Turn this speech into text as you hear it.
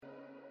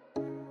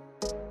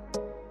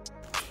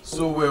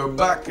So we're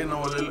back in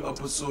our little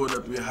episode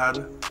that we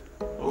had.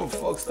 Oh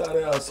fuck,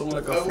 started out sound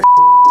like a Nah,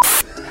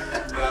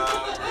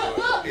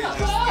 bro, it just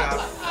got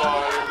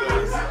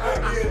followers.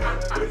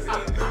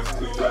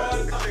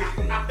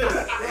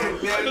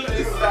 It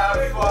literally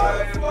started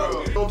following,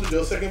 bro. Don't do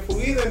just second for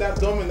reason that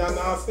dumb and that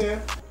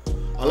nonsense.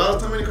 A lot of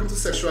time when it comes to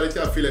sexuality,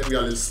 I feel like we are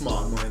a little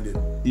smart-minded.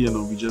 You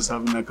know, we just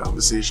having a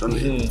conversation.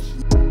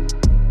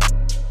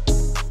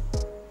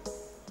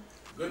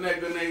 Good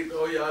night,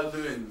 how y'all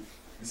doing?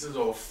 This is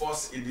our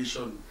first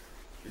edition.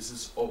 This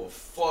is our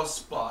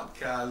first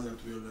podcast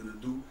that we're gonna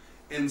do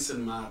in St.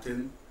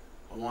 Martin.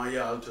 I want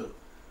y'all to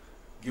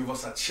give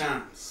us a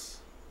chance,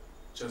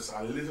 just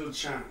a little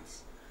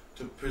chance,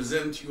 to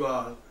present you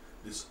all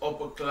this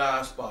upper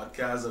class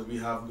podcast that we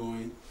have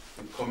going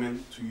and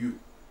coming to you.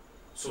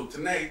 So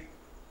tonight,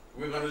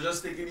 we're gonna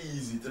just take it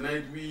easy.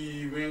 Tonight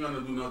we ain't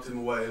gonna do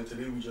nothing wild.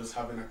 Today we're just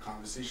having a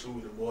conversation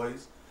with the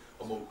boys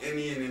about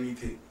any and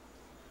anything.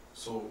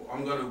 So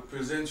I'm gonna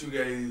present you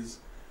guys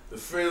the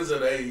friends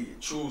that I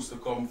chose to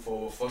come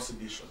for our first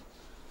edition.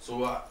 So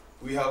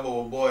we have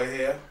our boy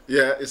here.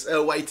 Yeah, it's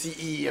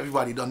LYTE,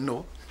 everybody don't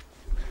know.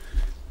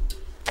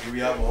 And we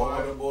have our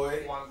other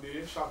boy. One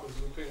day, shoppers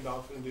will pay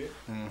Dolphin Day.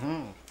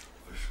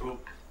 For sure.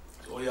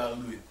 So how y'all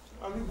doing?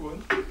 I'm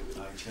good.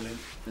 Alright, chilling.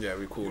 Yeah,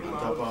 we cool. On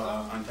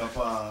top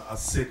of a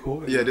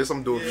Seiko. Yeah, there's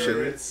some dope shit.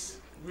 It's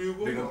We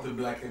big up the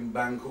Black and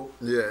Banco.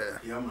 Yeah.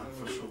 Yeah man,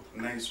 for sure.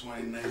 Nice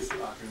wine, nice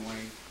sparkling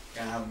wine.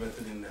 Can't have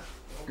better than that.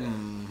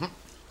 Mm-hmm.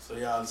 So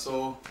yeah,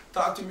 so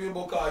talk to me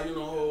about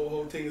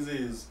how things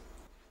is.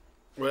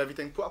 Well,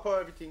 everything proper,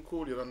 everything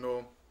cool. You don't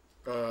know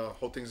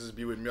how things is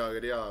be with me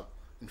already.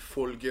 In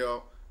full gear,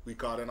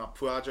 recording a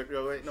project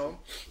here right now.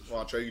 I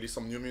want to try to release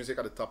some new music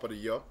at the top of the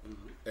year.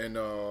 And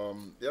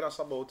yeah, that's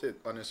about it,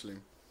 honestly.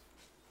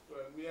 Well,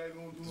 we ain't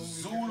gonna do no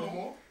music Zulu. no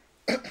more.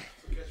 So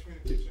catch me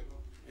in the kitchen now.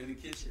 In the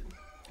kitchen.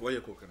 What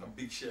you cooking A now?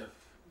 big chef.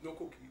 No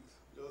cookies,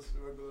 just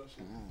regular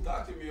shit.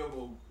 Talk to me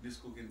about this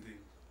cooking thing.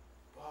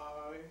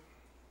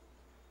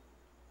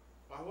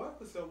 My wife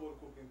could say about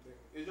the cooking thing.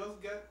 It just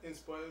get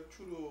inspired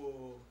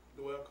through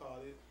the way I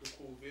call it, the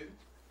COVID,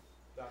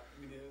 that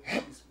we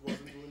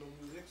wasn't doing no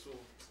music. So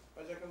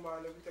I just can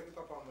let me take it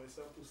upon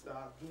myself to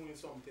start doing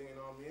something, you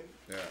know what I mean?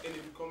 Yeah. And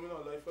it becoming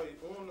a life of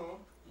its own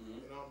now,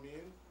 you know what I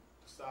mean?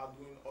 Start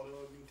doing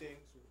other new things,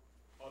 so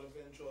other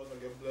ventures. I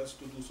get blessed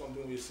to do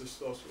something with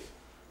sister, so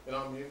you know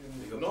what I mean?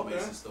 Big up No, to my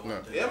man. sister. Yeah.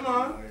 Yeah,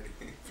 man.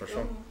 For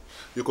sure.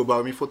 You could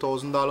borrow me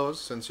 $4,000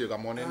 since you got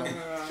money now.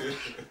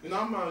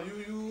 Nah, man,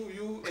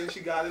 you, and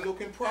she got it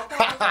looking proper.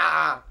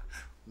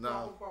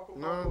 No. Proper.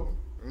 No.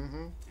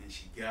 And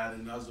she got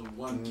it. That's the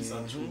one piece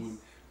of tune.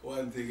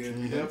 One thing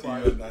and Yeah, to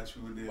bye. you that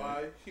tune there.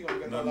 Why? She gonna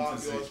get a Nothing lot to of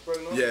say. girls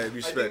pregnant. Yeah, I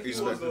respect. think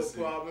it was the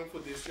problem for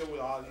this year with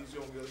all these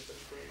young girls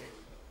getting pregnant.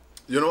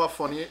 You know what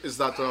funny is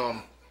that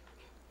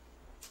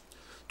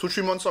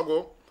 2-3 months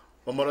ago,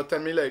 my mother tell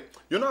me like,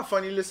 you know how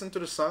funny listen to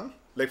the song?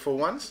 Like for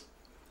once?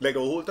 Like the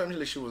whole time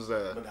like she was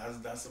But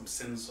that's some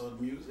censored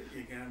music.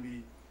 It can't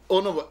be. oh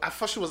no, but at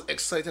first she was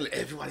excited, like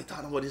everybody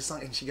talking about this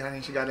song and she got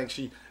it, and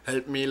she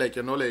helped me like,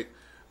 you know, like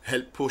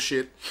help push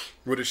it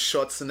with the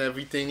shots and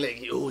everything,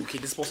 like oh okay,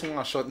 this person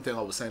want a shot and thing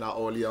I was saying that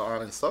earlier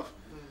on and stuff.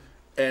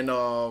 And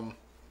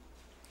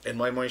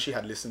my mom she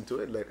had listened to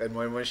it, like and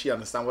my mom she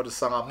understand what the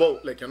song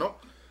about, like you know.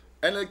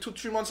 And like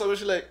 2-3 months ago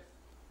she like,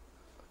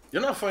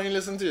 you're not finally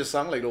listening to your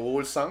song, like the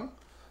whole song?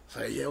 So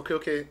like, yeah,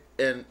 okay.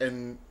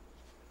 And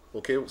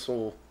okay,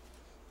 so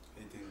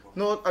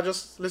no, I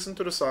just listened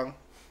to the song.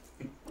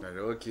 Like,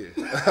 okay.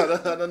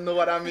 I don't know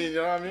what I mean, you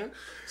know what I mean?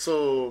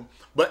 So,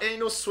 but ain't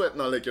no sweat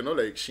now, like, you know,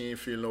 like, she ain't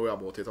feel no way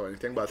about it or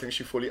anything, but I think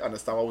she fully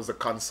understand what was the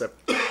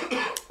concept.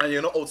 And,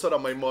 you know, outside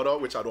of my mother,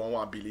 which I don't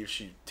want to believe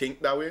she think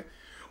that way,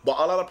 but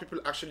a lot of people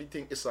actually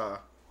think it's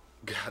a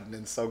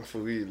gardening song for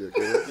real, like,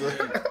 you know?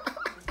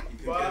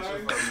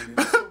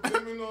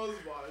 Criminals,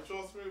 boy,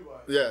 trust me, boy.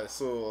 Yeah,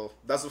 so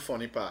that's the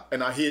funny part.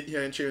 And I hate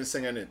hearing children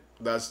singing it.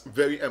 That's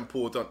very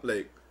important,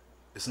 like,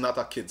 it's not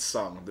a kid's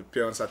song. The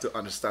parents have to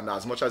understand that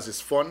as much as it's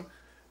fun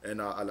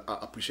and I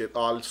appreciate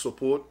all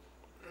support,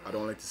 I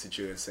don't like to see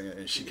children singing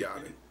and she got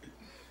it.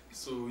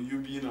 So you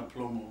being a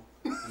plumber,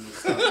 you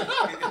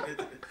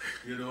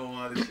don't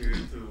want the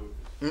children to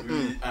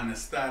really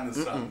understand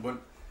the song,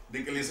 but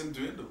they can listen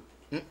to it though.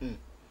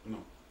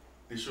 No,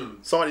 they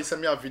shouldn't. Somebody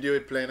sent me a video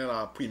it playing in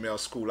a premier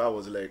school. I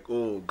was like,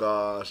 oh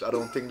gosh, I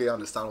don't think they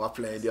understand what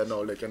playing there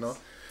now, like, you know.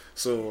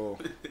 So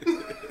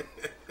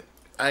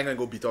I ain't gonna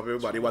go beat up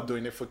everybody. We're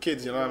doing it for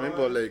kids, you know what I mean?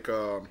 But like,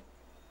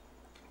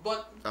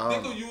 But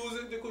they could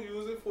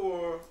use it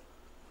for,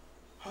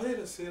 how did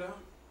I say that?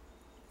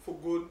 For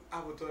good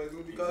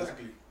advertising, because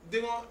Exactly.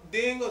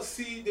 they ain't gonna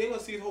see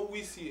it how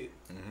we see it.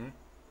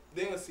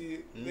 They ain't gonna see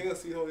it. They ain't gonna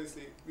see it how they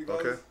see it. Because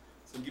okay.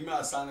 So give me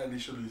a song that they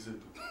should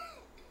listen to.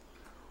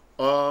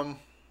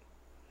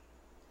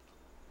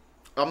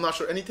 I'm not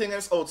sure anything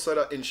else outside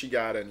of Inchi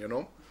Garden, you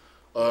know,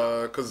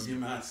 cause Give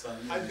me a song.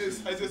 I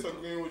just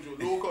agree with you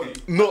locally.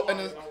 no, and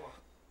then,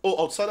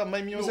 oh, outside of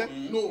my music,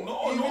 No,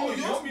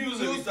 your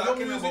music. We're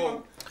talking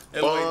about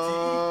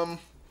LYT.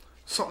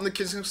 something the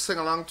kids can sing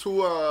along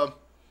to.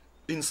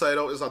 Inside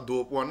Out is a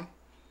dope one.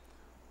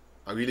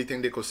 I really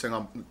think they could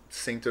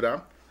sing to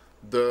that.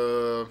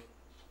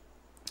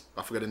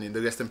 I forget the name,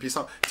 the Rest in Peace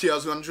song.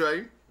 Tears Run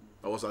Dry.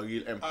 That was a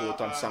real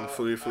important song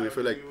for you.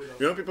 Like,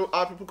 you know,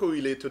 people could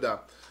relate to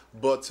that.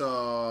 But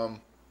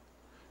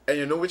and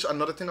you know which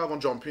another thing I'm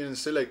gonna jump in and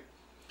say, like,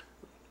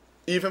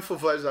 even for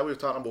vibes that we were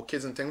talking about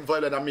kids and things,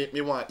 vibes that make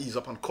me want to ease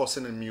up on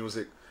cussing in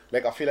music.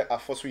 Like, I feel like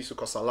at first we used to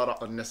cuss a lot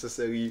of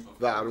unnecessary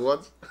bad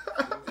words.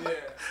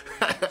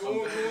 Yeah.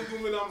 Don't do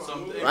me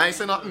that, man. I ain't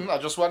say nothing, I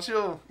just want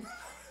you.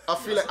 I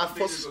feel like at Some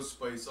things first... you go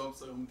spice up,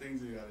 some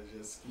things you gotta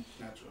just keep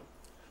natural.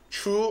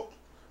 True,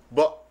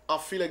 but I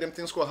feel like them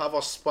things could have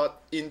a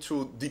spot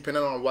into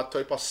depending on what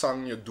type of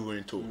song you're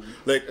doing to.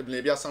 Like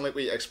maybe a song like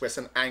where you're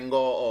expressing anger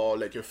or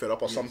like you're fed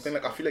up or something.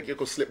 Like I feel like you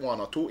could slip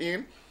one or two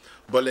in.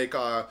 But like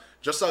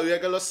just a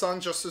regular song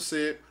just to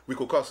say we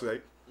could cuss,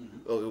 right?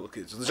 Oh,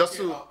 okay. So just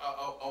Okay, to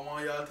I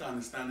want y'all to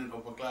understand in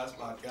Upper Class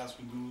Podcast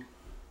we do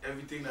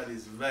everything that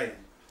is vibe.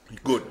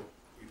 good. So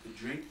you can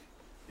drink,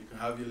 you can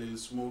have your little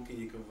smoke and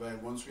you can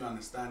vibe once we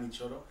understand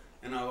each other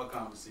and have a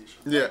conversation.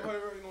 Yeah. Very,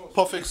 very nice.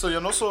 Perfect. So you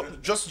know, so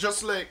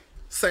just like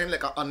saying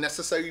like an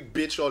unnecessary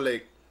bitch or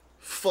like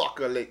fuck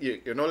or like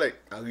you know, like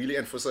I really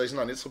emphasizing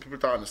on it so people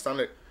to understand.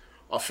 Like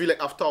I feel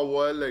like after a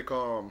while, like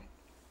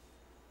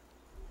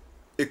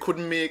it could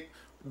make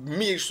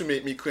me used to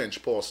make me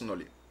cringe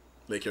personally.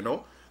 Like you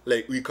know,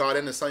 like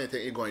recording the song you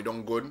think you're going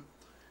down good,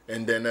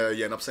 and then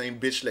you end up saying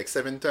bitch like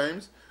 7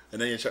 times, and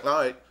then you check,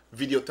 alright,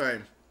 video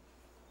time.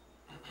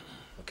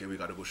 Okay, we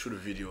gotta go shoot a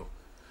video.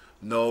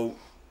 Now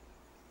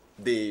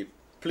they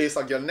place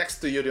a girl next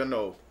to you, you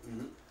know.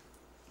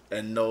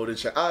 And now they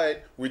say,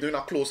 alright, we're doing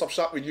a close-up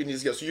shot with you in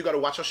this girl. So you gotta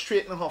watch her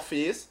straight in her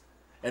face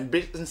and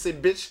say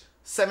bitch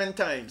 7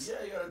 times.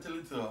 Yeah, you gotta tell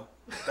it to her.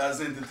 That's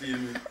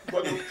entertainment.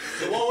 But the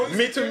one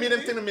Me to me,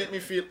 them thing to make me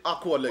feel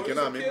awkward, like, you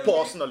know what I mean?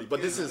 Personally.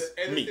 But this is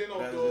the me. editing of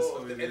That's just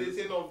how the it is.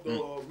 editing of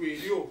the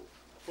radio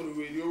for the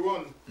radio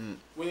run.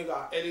 When you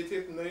got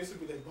edited, and then you used to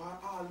be like,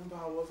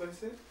 what was I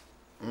say?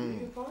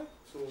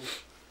 So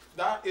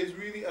that is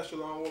really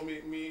echelon what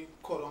make me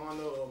cut on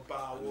the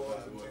bad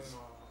words and things.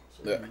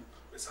 So, Yeah.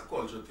 It's a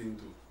culture thing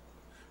too.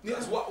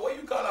 Yes, what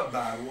you call a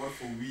bad word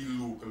for we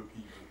local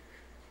people?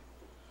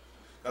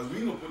 Because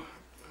we don't put,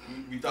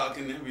 we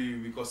talking there,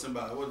 we cussing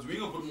bad words. We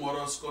don't put more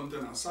content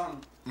in a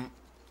song.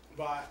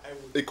 but I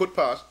would. It could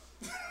pass.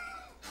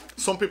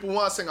 Some people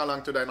want to sing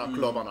along to that in a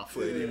club and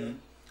afraid. Yeah.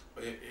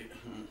 But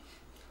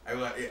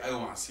I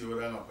want to see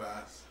what I'm going to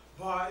pass.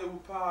 But it will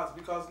pass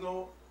because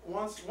no,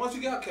 once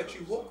you get a catchy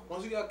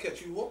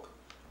hook,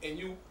 and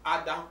you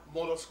add that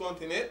more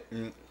skunt in it,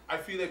 I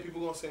feel like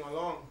people gonna sing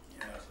along.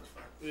 Yeah, that's a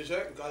fact. You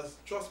check? Because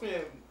trust me,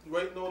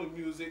 right now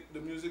the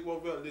music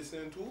what we're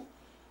listening to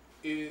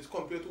is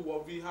compared to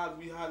what we had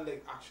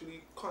like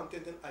actually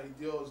content and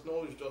ideas.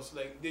 Now it's just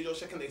like they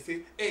just check and they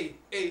say, hey,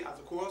 as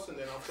a chorus, and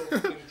then after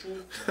putting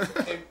through,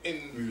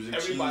 and Music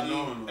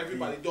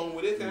everybody done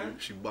with it,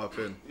 She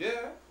bopping.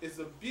 yeah, it's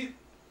a beat.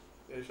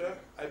 You sure?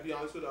 I be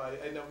honest with you,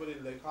 I never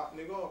did like hot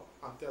nigga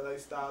until I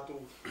start to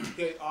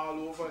get all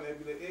over and I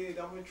be like, hey,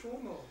 that went true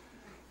now.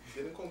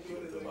 Didn't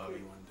conclude it The like Bobby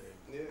quick. one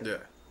day. Yeah. Yeah.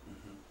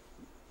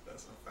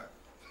 That's a fact.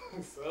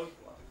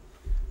 Self-wise.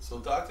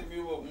 So talk to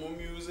me about more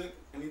music.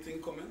 Anything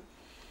coming?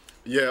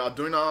 Yeah, I'm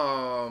doing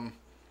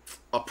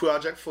a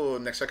project for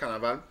next year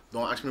Carnival.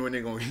 Don't ask me when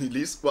they're going to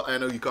release, but I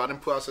know recording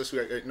process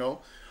right now.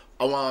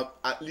 I want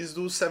to at least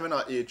do 7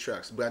 or 8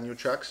 tracks, brand new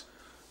tracks.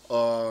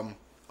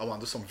 I want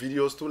to do some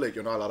videos too, like,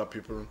 you know, a lot of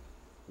people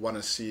want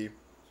to see,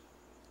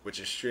 which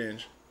is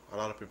strange, a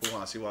lot of people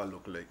want to see what I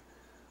look like.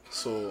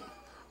 So,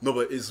 no,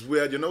 but it's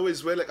weird, you know,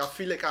 it's weird, like, I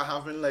feel like I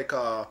having, like,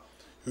 a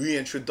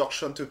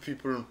reintroduction to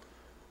people,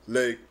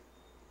 like,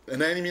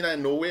 and I mean, I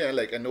no way, and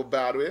like, in no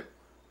bad way.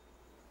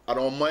 I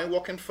don't mind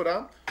working for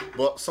that,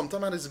 but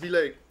sometimes I just be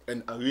like,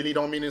 and I really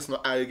don't mean it's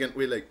not arrogant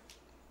way, like,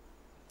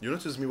 you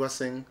notice me was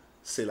saying,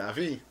 c'est la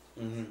vie.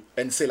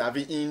 And c'est la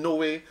vie in no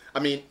way, I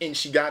mean, in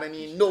she got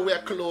any nowhere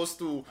close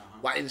to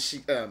what in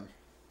she,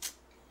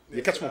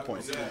 you catch my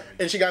point. Yeah.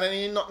 And she got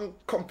any nothing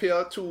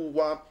compared to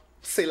what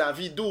c'est la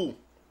vie do.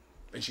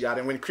 And she got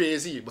it went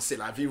crazy, but c'est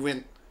la vie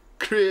went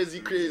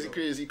crazy.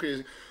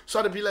 So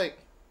I'd be like,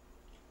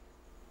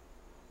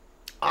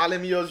 all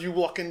them years you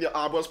work in the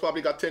Arbors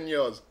probably got 10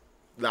 years.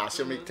 Last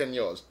year make 10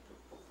 years.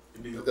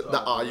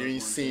 That are you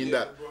ain't seen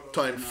that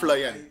time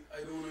flying.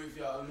 I don't know if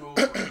y'all know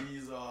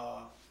these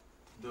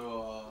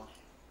the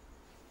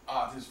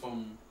artists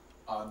from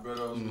Art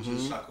Brothers, which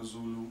is Shaka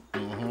Zulu.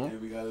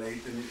 And we got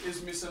Leighton.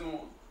 It's missing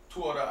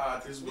 2 other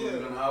artists, but we're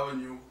gonna have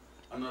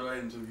another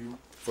interview.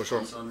 For sure.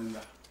 Concerning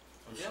that.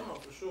 Yeah, man,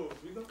 for sure.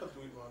 We gotta do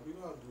it, man. We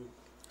gotta do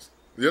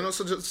it. You know,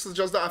 so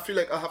just that I feel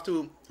like I have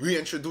to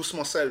reintroduce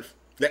myself.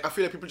 Like I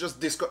feel like people just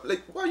discuss,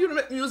 like, why you don't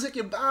make music,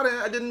 you bad,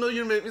 I didn't know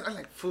you make music. I'm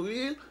like, for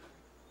real?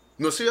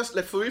 No, serious?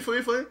 Like, for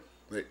real?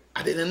 Like,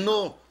 I didn't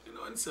know. You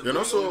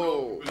know,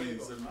 so...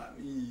 It's not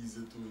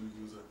easy to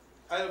use it.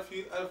 I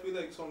feel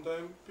like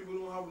sometimes people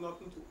don't have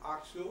nothing to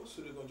ask you,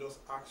 so they gonna just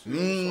ask you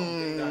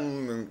something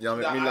that Yeah,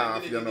 make me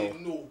laugh, you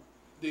know.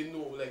 They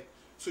know, like,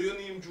 so your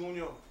name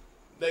Junior.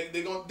 Like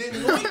they know it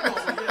now.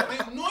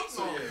 They know it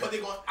now, but they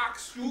gonna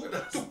ask you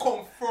to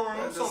confirm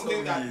that's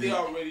something how that we- they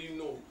already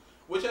know.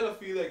 Which I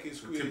feel like is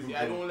crazy. typical.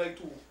 I don't like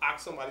to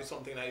ask somebody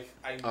something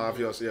I know.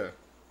 Obvious, yeah.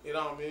 You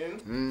know what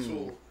I mean?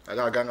 So I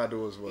got a gang of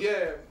those. But...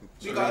 yeah,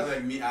 So because that's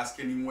like me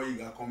asking him where you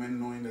got comment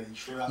knowing that he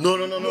should have. No,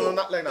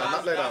 not like that.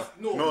 Not like that's-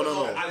 that. No,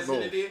 No. At the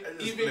end of the day, I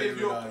just even play if with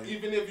you're that.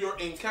 even if you're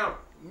in camp,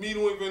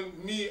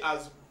 me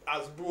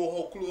as bro,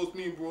 how close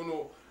me bro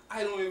know.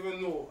 I don't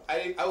even know.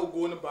 I will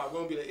go in the background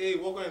and be like, hey,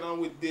 what going on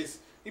with this?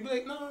 He be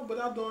like, nah, but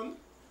I done.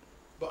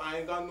 But I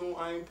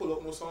ain't pull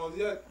up no songs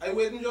yet. I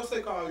waiting just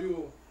like how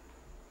you.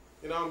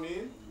 You know what I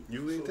mean?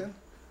 You waiting?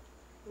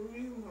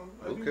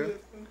 I be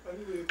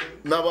waiting.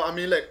 No, but I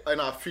mean, like,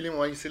 and I feeling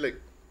when you say, like,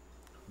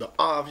 the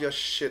obvious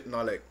shit,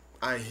 now, like,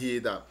 I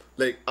hate that.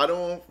 Like, I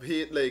don't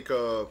hate, like,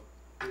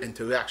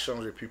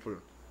 interactions with people.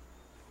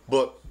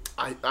 But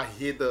I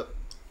hate the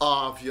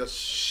obvious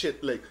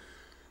shit, like,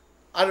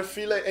 I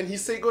feel like, and he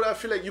say good, I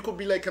feel like you could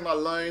be, like, in a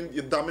line,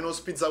 your Domino's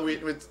pizza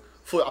waiting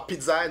for a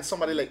pizza, and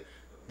somebody, like,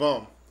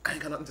 boom, I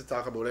ain't got nothing to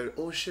talk about. Like,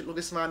 oh, shit, look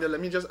this man there,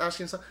 let me just ask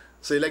him something.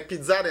 So you like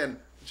pizza then?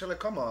 You're like,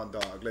 come on,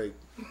 dog, like,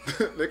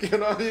 like, you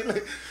know what I mean?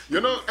 Like, you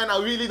know, and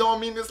I really don't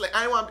mean this, like,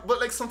 I want, but,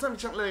 like,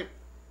 sometimes you're like,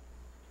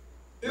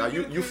 now,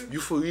 you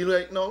for real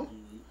right now?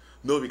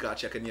 No, because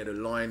checking you the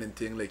line and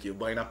thing, like, you're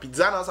buying a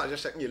pizza now, so I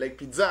just checking you like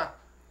pizza.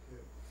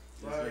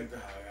 It's like the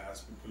high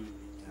ass people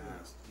in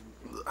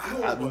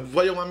the ass.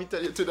 What you want me to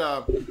tell you to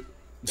the...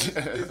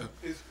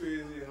 It's crazy,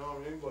 you know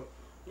what I mean? But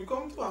we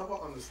come to have an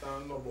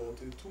understanding about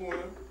it too, man.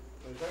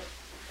 Okay?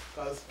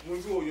 Because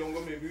when we were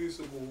younger, maybe we used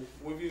to go,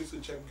 when we used to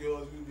check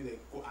girls, we'd be like,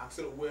 go ask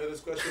her the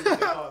weirdest question to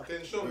get her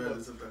attention.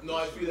 But no,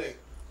 I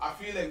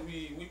feel like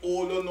we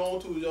older now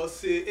to just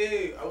say,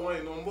 hey, I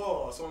want your number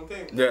or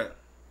something. Yeah.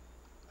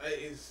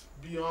 It's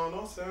beyond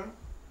us, eh?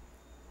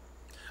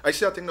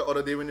 Actually, I think the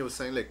other day when you were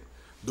saying, like,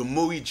 the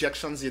more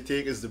rejections you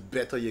take is the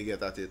better you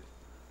get at it.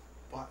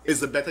 But It's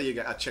the better you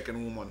get at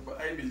checking woman. But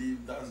I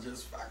believe that's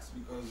just facts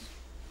because,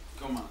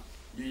 come on,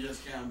 you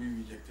just can't be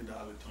rejected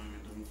all the time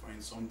and don't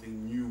find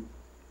something new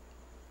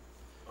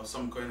or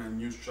some kind of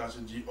new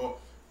strategy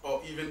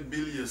or even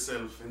build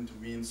yourself into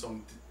being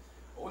something.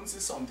 I wouldn't say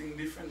something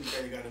different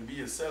because you gotta be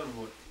yourself,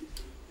 but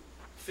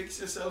fix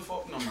yourself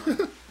up now,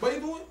 man. But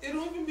it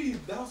don't even be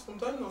that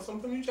sometimes. No,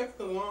 sometimes you check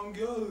the wrong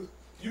girl.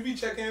 You be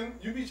checking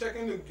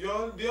the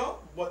girl there,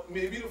 but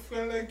maybe the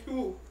friend like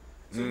you.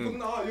 So you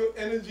putting all your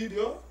energy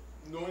there,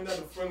 knowing that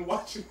the friend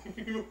watching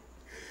you.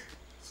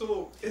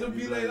 So it'll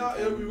be like that.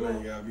 It'll be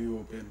wrong. You gotta be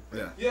open.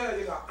 Yeah. Yeah,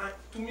 you got.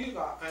 To me, you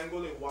got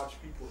angle and watch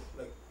people.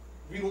 Like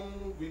we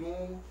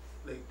don't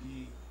like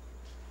be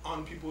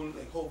on people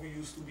like how we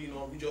used to be.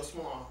 Now we just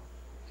want.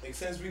 Like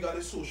since we got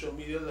this social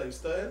media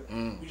lifestyle,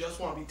 we just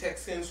want to be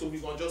texting, so we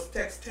gonna just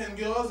text 10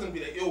 girls and be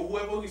like, yo,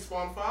 whoever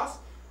respond fast,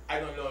 I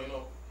don't know, you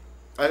know.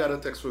 I got a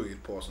text for you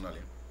personally.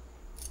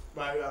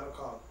 But I got a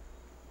call.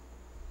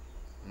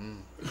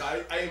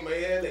 I in my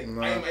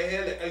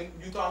head like,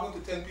 you talking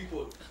to 10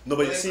 people. No, but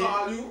when you I see-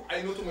 call you,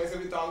 I know to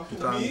myself you're talking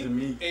to me,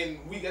 me. and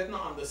we get an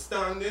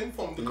understanding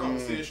from the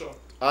conversation.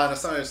 I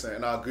understand what you're saying,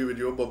 and I agree with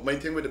you, but my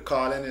thing with the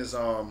calling is,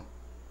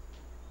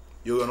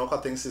 you know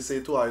what things to say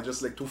too, I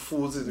just like two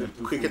fools in the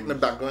cricket in the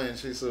background and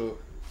shit, so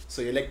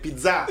you like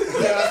pizza.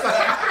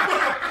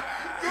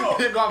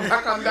 You go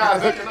back on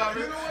that, you know what I You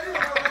mean? know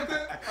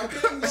what? I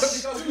think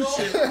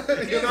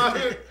because You know what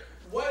I mean?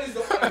 what is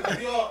the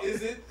idea?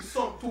 Is it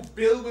to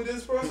build with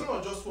this person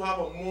or just to have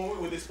a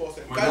moment with this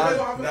person? But Guys, I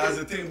don't that's the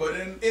have thing, but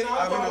then in our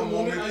having a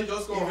moment, moment, I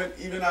just go.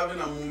 even having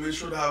a moment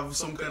should have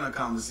some kind of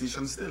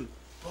conversation still.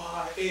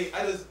 But hey,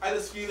 I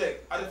just feel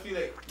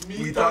like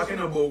me. We talking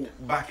about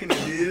back in the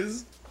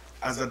days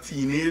as a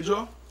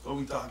teenager, or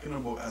we talking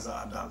about as an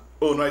adult?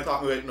 Oh, no, I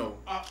talking right now.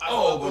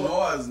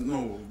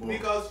 No. But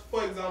Because,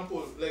 for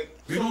example, like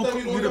we don't,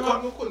 sometimes we you don't don't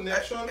have no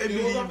connection. I you don't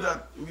believe have-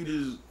 that we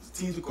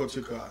just need to cut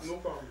your class. No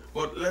problem.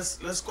 But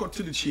let's cut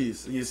to the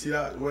chase. And you see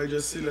that where I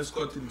just say let's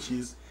cut to the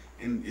chase,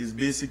 and it's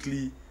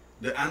basically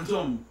the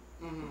anthem.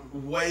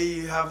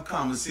 Why have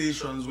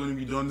conversations when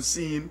we don't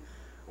see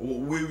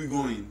where we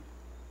going,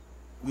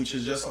 which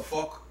is just a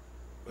fuck,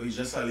 or it's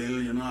just a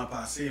little, you know, a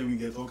passe, and we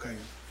get okay,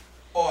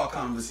 or a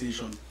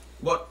conversation.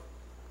 But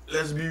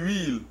let's be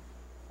real.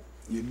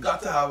 You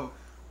got to have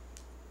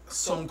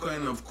some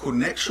kind of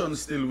connection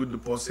still with the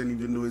person,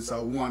 even though it's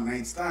a one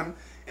night stand,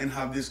 and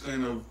have this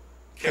kind of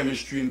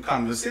chemistry and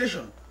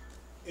conversation.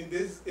 In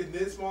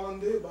this modern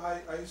day, but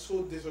I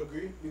so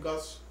disagree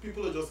because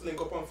people are just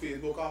link up on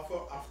Facebook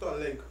after a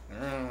like.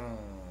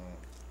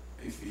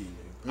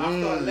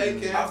 After a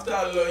like, yeah. After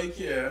a like,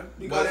 yeah.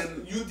 Because But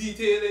then, you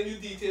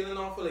detailing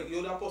off like,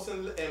 yo, that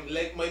person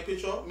like my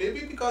picture.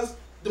 Maybe because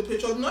the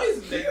picture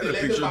nice, like, Yeah, they the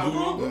like picture the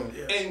background, do,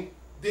 yeah. and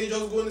they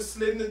just go and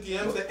slid in the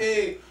DMs say,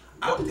 hey,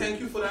 thank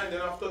you for that, and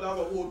then after that,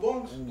 a whole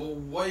bunch. but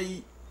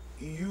why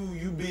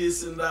you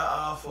basing that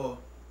off of?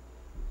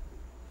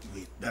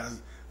 Wait, that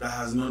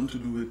has nothing to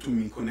do with, to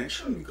me,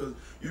 connection, because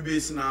you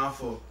basing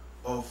off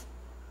of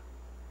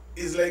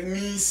it's like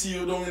me see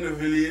you down in the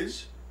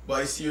village,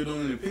 but I see you down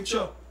in the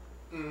picture.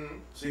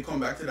 So you come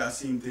back to that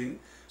same thing.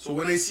 So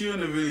when I see you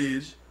in the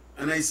village,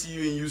 and I see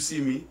you and you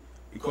see me,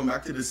 we come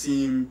back to the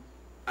same,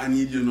 I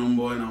need your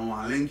number and I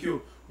want to link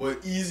you.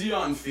 But easier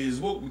on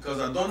Facebook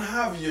because I don't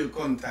have your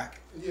contact.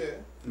 Yeah.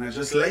 And I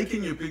just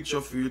liking your picture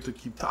for you to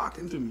keep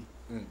talking to me.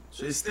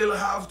 So you still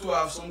have to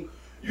have some.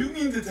 You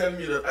mean to tell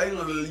me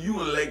that you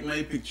gonna like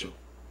my picture?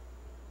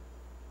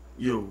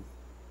 Yo,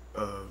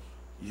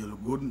 you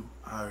look good now.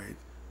 Alright.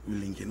 We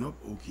linking up,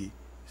 okay.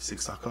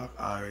 6 o'clock,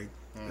 alright.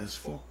 Let's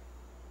fuck.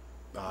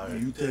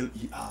 Alright. You tell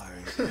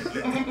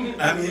alright.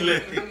 I mean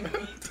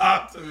like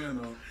talk to me, you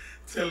know.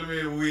 Tell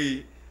me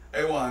we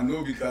I wanna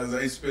know because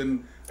I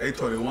spend I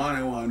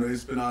wanna know I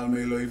spend all my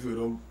life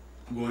without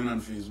going on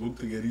Facebook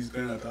to get these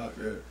kind of talk.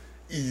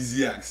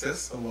 Easy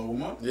access of a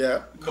woman.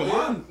 Yeah. Come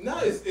on. No,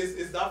 it's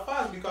that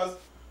fast because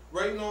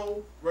right now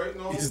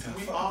Is that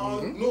we fast?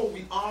 are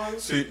we are.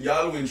 So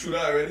y'all went through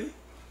that already?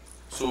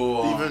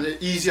 So Even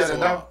easier than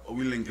that. Are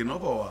we linking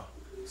up or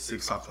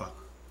 6 o'clock?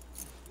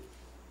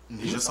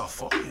 It's just a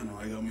fuck, you know.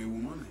 I got my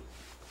woman.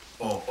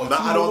 Or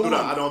I don't do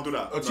that. I don't do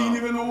that. Or teen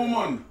even a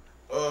woman.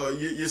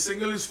 You're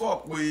single as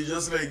fuck, but you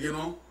just like, you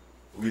know,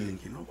 we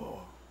linking up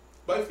or.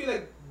 But I feel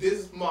like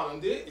this modern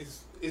day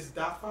is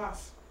that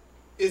fast.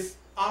 It's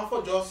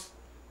for just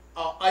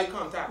eye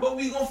contact. But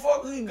we gonna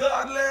fuck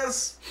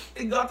regardless.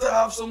 It got to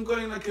have some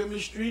kind of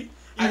chemistry.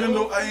 Even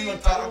though I ain't gonna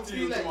talk to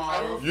you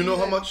tomorrow. You know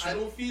how much? I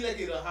don't feel like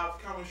it'll have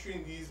chemistry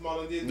in these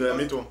modern days. Yeah,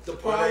 me too. The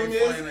problem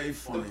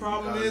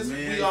is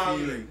man,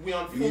 we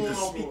on you need to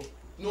phone, bro. speak.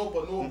 No,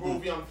 bro,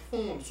 we on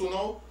phone. So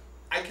now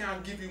I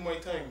can't give you my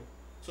time.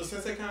 So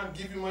since I can't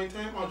give you my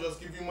time, I'll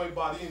just give you my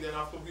body, and then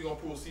after we gonna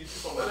proceed to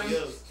somebody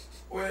else.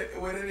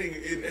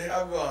 It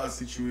have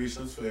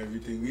situations for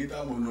everything. We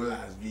talk about no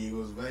Las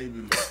Vegas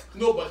vibe.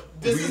 No, but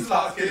this We is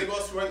Las talking-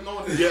 Vegas right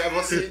now. You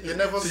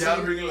never So see.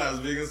 y'all bring Las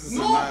Vegas to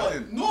No,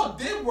 Martin. but no,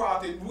 they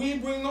brought it. We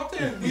ain't bring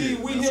nothing.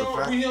 We That's a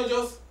fact. here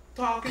just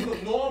talking the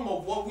norm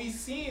of what we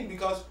seen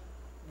because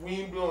we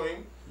ain't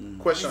blowing.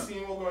 Question. We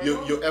seen what going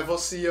on. You ever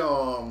see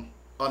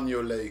on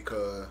your like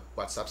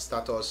WhatsApp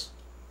status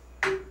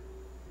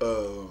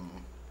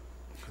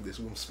this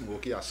room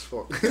smoky as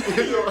fuck.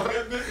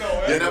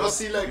 You never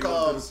see like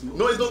no, it's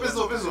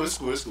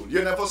cool.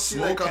 You never see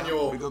like on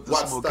your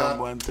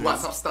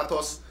WhatsApp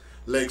status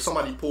like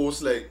somebody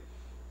posts like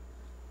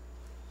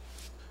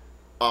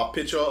a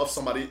picture of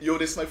somebody. Yo,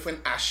 this is my friend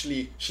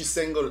Ashley. She's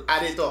single.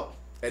 Add it up,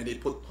 and they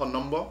put her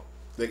number.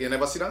 Like you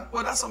never see that?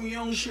 Well, that's some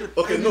young shit.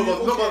 Okay, I mean,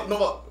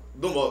 no,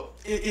 but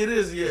It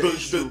is, yeah.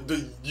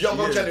 the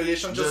younger Yeah,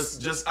 generation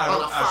just on add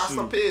a up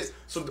faster Ashley. pace.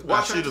 So what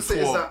I'm trying to say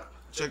is that.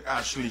 Check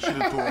Ashley, she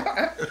the tour.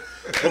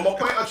 But my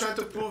point I'm trying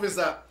to prove is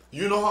that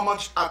you know how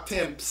much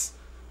attempts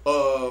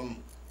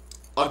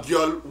a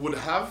girl would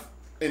have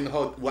in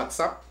her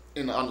WhatsApp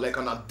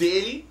on a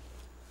daily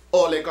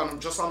or like on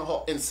just on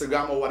her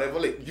Instagram or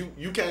whatever. Like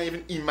you can't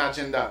even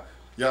imagine that.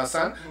 You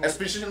understand?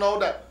 Especially now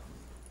that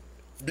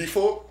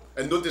before,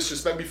 and no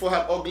disrespect, before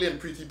had ugly and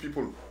pretty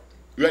people.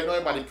 Right now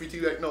everybody pretty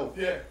right now.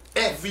 Yeah.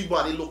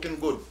 Everybody looking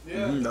good.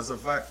 Yeah. That's a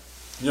fact.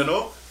 You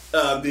know?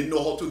 They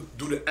know how to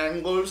do the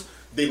angles.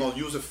 They gonna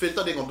use a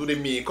filter. They gonna do the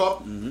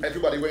makeup.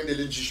 Everybody wearing the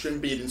little G-string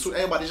bathing suit.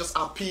 Everybody just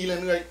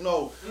appealing right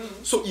now.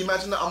 So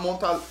imagine the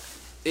amount of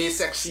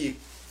asexy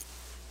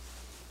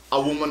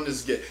a woman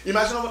is get.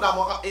 Imagine the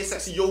amount of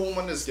asexy your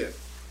woman is get.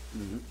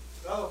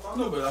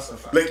 No, but that's a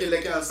fact. Like you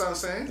understand what I'm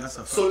saying? That's a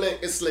fact. So like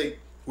it's like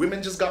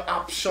women just got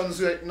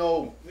options right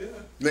now. Yeah.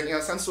 Like you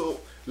understand? So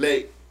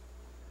like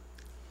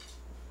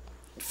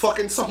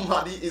fucking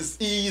somebody is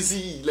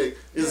easy. Like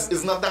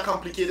it's not that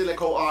complicated like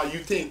how you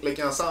think. Like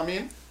you understand what I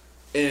mean?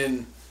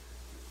 And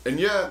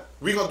yeah,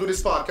 we gonna do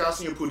this podcast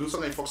and you produce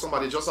and fuck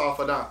somebody just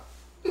after that.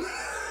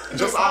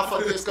 Just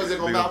after this because they're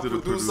gonna Big up be to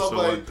the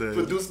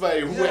produced by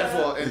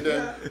whoever and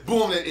then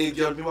boom, like, hey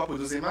girl, me want to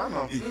produce a man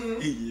now. Yeah.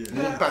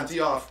 Boom,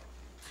 panty off.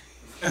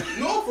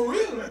 No, for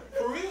real.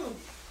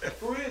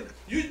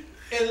 You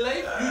in life,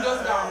 you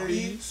just gotta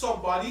be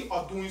somebody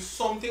or doing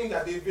something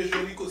that they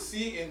visually could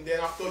see, and then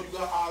after you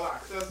got all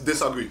access.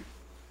 Disagree.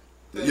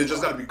 You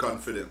just gotta be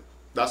confident.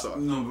 That's all.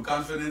 No, but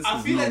confidence I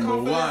is feel like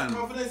number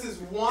confidence is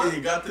one.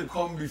 It got to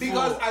come before.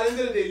 Because at the end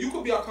of the day, you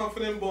could be a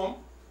confident bum.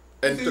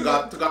 And to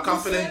got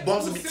confident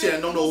bums to be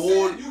tearing down the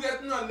whole. You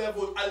get a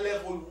level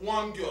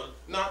 1 girl,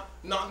 not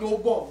no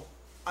bum,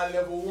 a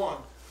level 1.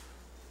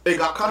 They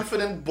got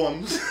confident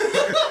bums.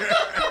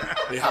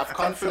 They have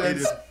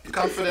confident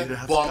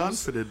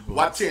bums.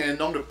 What tearing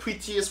down the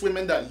prettiest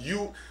women that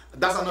you.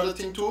 That's another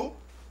thing too.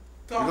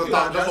 Because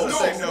Talk that's about what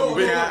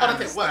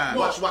sex.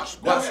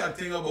 watch. That's the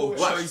thing about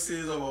Watch.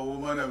 choices of a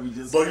woman that we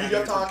just. But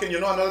you're talking, you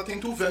know another thing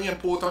too, very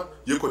important,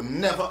 you could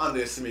never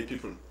underestimate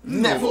people.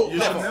 Never.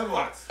 You should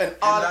never. In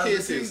all that's the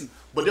cases. thing.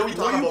 But then we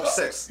talk about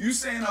sex. You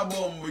saying a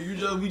bomb, but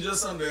we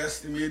just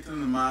underestimating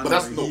the man. But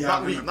that's that no, he not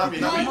having we, a not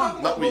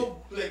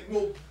pretty-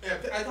 me.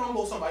 I talking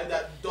about somebody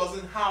that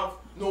doesn't have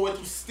nowhere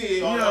to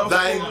stay. Or Yeah,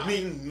 That ain't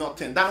mean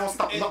nothing. That don't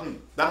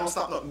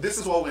stop nothing. This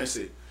is what we're gonna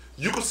say.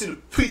 You could see the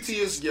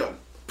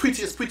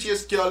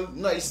prettiest girl,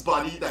 nice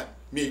body that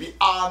maybe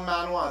all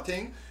man want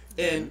thing,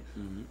 and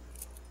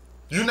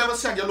you never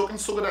see a girl looking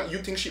so good that you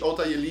think she out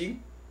of your league.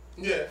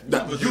 Yeah.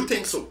 That you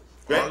think so,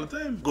 right? All the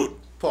time. Good,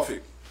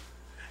 perfect.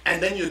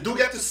 And then you do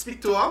get to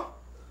speak to her,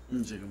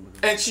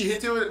 and she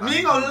hit you with, me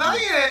ain't gonna lie,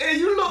 hey,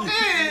 you look,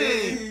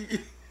 hey.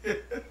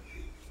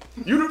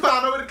 You the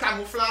partner with the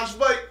camouflage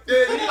bike,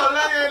 hey, me ain't gonna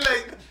lie,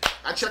 like,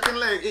 I checking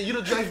like, hey, you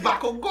the drive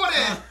back or go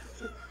there.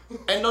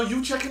 And now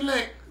you checking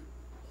like,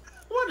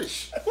 what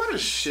a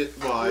shit,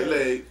 boy,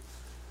 like.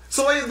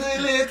 So what you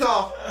doing later?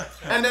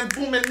 And then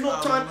boom, in no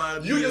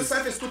time, you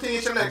yourself is putting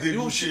each like,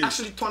 you she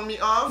actually turn me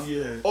off.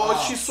 Yeah. Or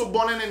she's so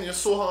burning and you're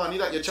so horny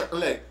that you're checking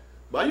like,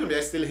 but you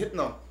may still hit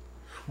now.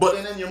 But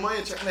then in your mind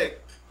you're checking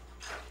like,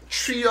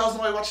 3 years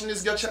now you're watching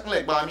this girl checking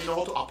like, but I mean know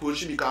how to approach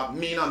she because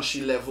me and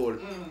she level.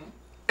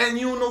 And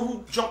you know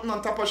who jumping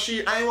on top of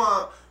she, I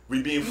want,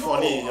 we being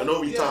funny, you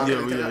know, we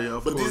talking.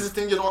 But this is the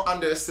thing you don't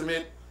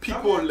underestimate.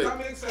 People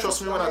like,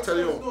 trust me when I tell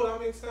you. No, that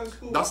makes sense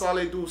too. That's all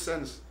they do,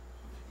 sense.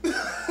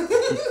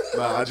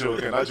 Nah, I'm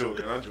joking.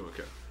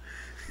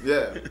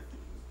 Yeah.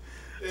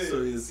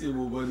 So you see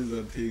what bodies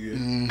are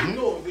taking.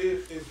 No,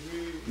 it's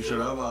really. We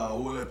should have a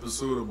whole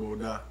episode about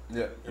that.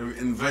 Yeah. And we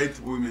invite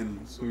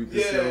women so we can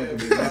see how Yeah,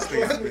 the next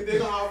thing. trust me, they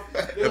don't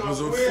have. They don't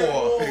Episode have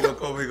 4, way he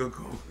gonna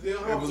come. They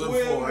don't have Episode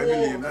way 4, I more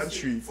believe, to not see.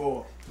 3,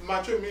 4.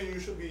 Macho me, you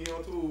should be here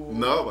too.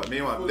 No, but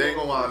me, man, they ain't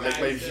gonna want like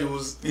my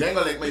views. They ain't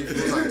gonna like my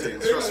views on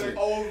things, trust me.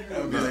 All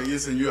I'll be like,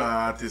 listen, you are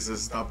an artist, so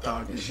stop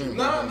talking shit.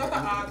 Nah, not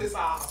an artist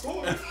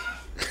asshole.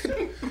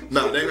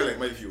 Nah, they ain't gonna like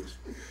my views.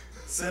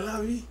 C'est la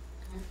vie.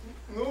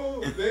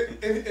 No,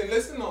 and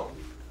listen now.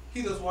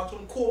 He just watch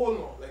him cold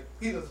now. Like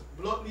he just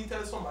bluntly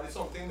tell somebody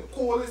something, the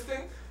coldest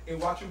thing, and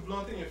watch you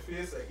blunt in your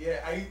face. Like, yeah,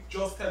 I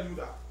just tell you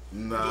that.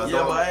 Nah,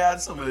 Yeah, but I had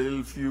some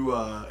little few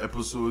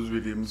episodes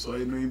with him, so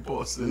I know him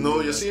personally. no,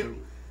 you see,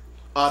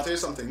 I'll tell you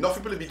something. Enough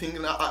people be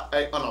thinking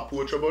I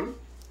unapproachable,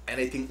 and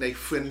they think like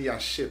friendly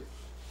as shit.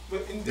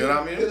 But in You know what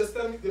I mean? they just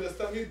tell me,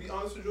 be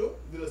honest with you,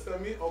 they just tell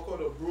me, how called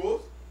the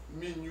bros,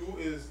 me and you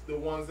is the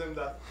ones them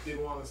that they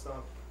don't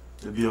understand.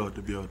 The beard.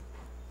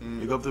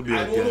 Pick up the I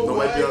beard, don't gang. know No,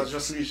 why. my beard's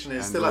just reaching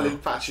it. Still a little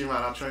patchy,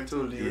 man. I'm trying to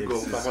leave it go,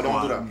 but I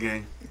don't do that.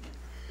 Gang.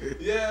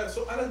 Yeah,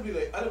 so I'd be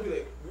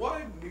like,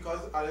 why? Because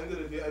at the end of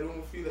the day, I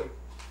don't feel like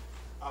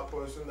a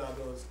person that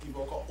does give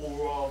like an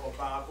aura of a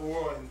bad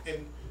aura,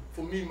 and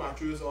for me,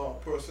 Matthew is a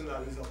person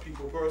that is a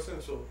people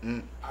person, so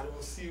I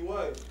don't see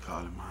why. Call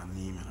him my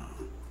name, you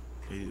know.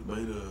 By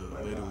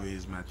the way,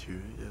 is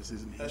Matthew. Yes,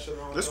 his name.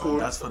 Echelon That's down. cool.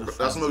 That's for the That's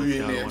fans my if real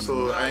y'all name, wanna so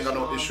know. I ain't got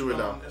no Echelon issue with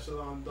that. down,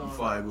 echelon down.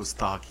 Before I go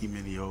stalk him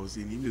in the house,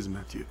 his name is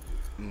Matthew.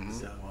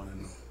 So I want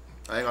to know.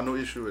 I ain't got no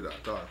issue with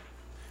that, dog.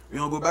 We're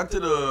going to go back to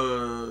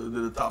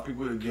the topic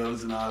with the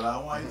girls and all that.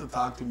 I want you to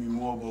talk to me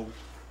more about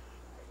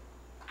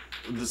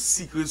the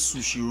secret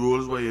sushi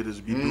rolls what you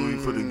just be doing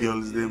for the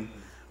girls them.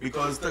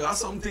 Because that's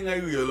something I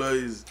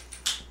realize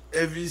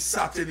every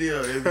Saturday or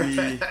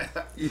every,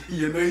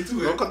 you know it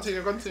too. No, Eh?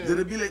 continue.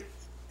 They'll be like,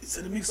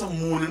 they make some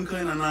moaning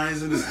kind of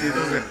noise in the state. I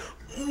was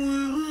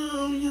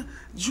like,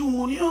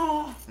 Junior,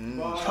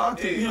 talk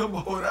to me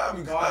about that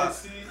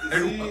because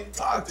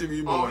talk to me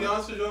I'll about be it.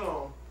 honest with you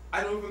now,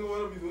 I don't even know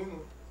what I'll be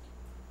doing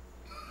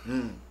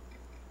now.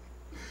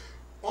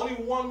 Only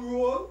one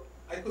rule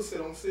I could sit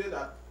down and say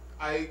that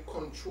I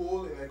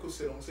control, and I could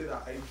sit down and say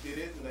that I did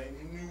it and I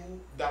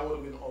knew that would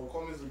have been the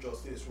outcome, is the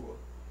justice rule.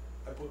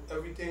 I put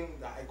everything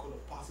that I could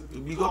have possibly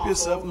Big up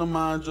yourself, no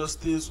man.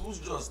 Justice. Who's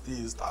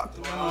Justice? Talk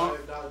to me now.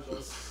 That's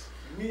just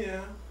me,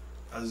 yeah.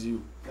 As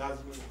you, That's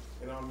me.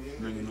 You know what I mean?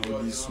 Bringing all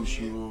Because, these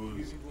you know sushi what I mean? rolls.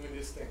 We be doing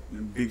this thing.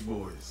 the big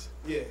boys.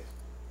 Yeah.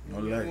 No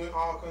We be lie. doing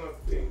all kind of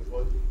things,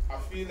 but I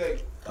feel like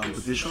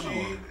Competition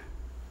sushi,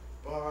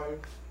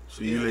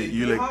 So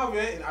you like have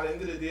it, and at the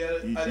end of the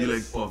day, you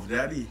like Puff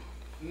Daddy.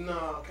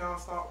 Nah, can't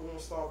stop, won't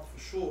stop for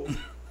sure.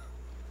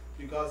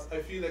 Because I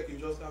feel like you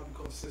just gotta be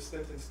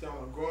consistent and stay on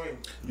the grind.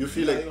 You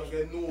feel like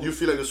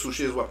the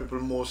sushi is what people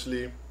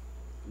mostly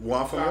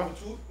want from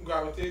you?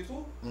 Gravitate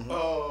to.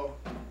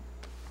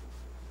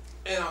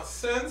 In a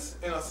sense,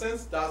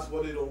 that's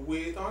what it'll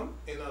wait on,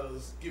 and I'll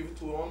just give it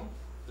to them.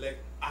 Like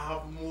I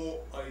have more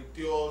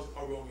ideas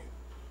around it,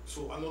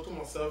 so I know to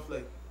myself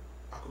like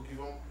I could give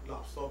them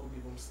lobster, I could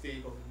give them steak,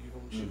 I could give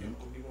them chicken,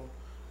 I could give them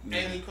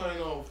any kind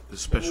of The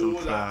special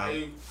roll that crab.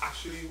 I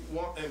actually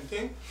want and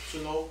thing. So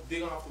now they're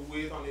gonna have to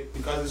wait on it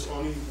because it's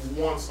only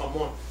once a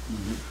month.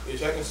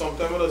 Which I can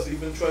sometimes just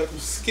even try to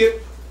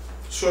skip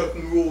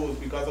certain rules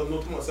because I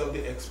know to myself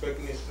they're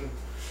expecting it. And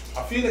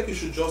I feel like you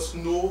should just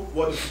know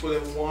what the people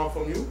that want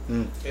from you,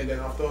 and then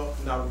after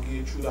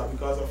navigate through that.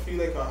 Because I feel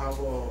like I have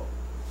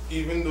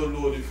even though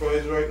low the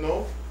fries right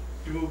now,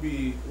 people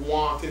be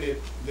wanting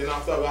it. Then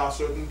after I got a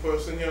certain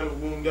person here in the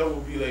room, that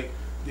will be like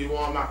they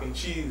want mac and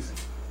cheese.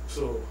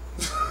 So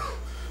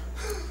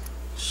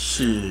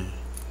Shit.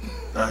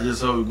 That's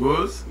just how it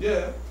goes.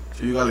 yeah.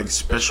 So you got like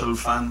special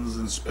fans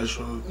and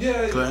special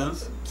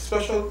clients.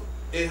 Special.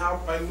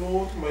 I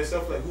know to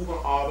myself like who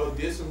gonna order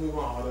this and who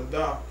gonna order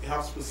that. You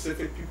have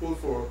specific people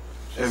for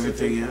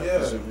Everything,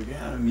 yeah.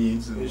 Specific,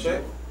 needs and You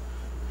shit. check?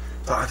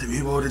 Talk to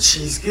me about the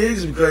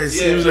cheesecakes because it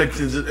seems like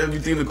it's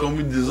everything that come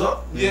with dessert.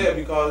 Yeah,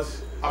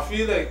 because I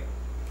feel like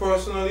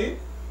personally,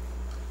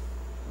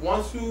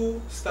 once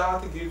you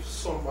start to give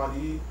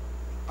somebody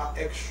an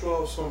extra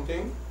of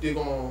something, they're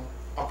gonna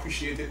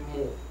appreciate it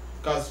more.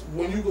 Cause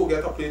when you go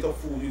get a plate of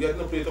food, you get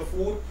a plate of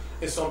food,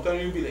 and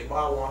sometimes you'll be like, "But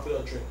I wanted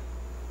a drink."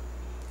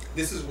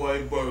 This is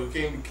why Burger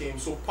King became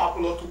so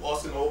popular to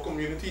us in our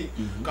community,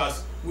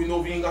 because we know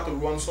we ain't got to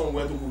run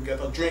somewhere to go get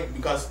a drink,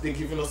 because they're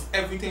giving us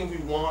everything we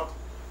want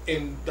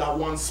in that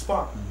one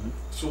spot.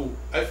 So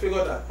I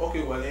figured that,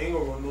 okay, well, I ain't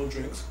gonna run no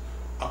drinks.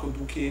 I could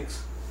do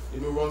cakes,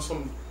 let me run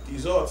some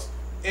desserts.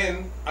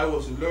 And I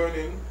was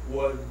learning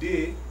what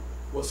they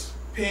was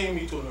paying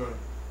me to learn.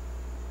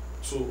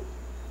 So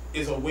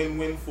it's a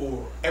win-win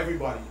for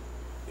everybody.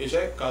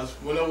 Because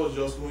when I was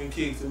just doing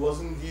cakes, it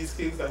wasn't these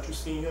cakes that you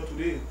see here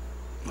today.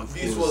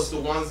 These was the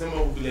ones that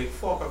I would be like,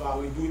 fuck, I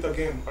will do it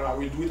again, or I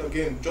will do it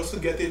again, just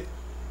to get it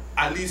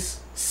at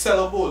least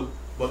sellable.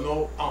 But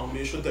now I'll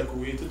make sure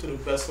decorate it to the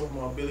best of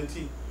my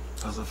ability.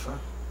 That's a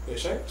fact.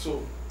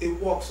 So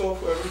it works out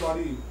for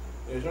everybody.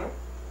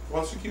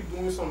 Once you keep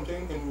doing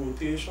something in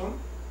rotation,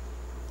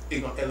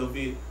 it gonna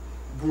elevate.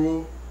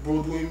 Bro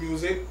doing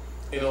music,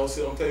 and I'll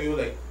tell you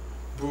like,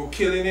 bro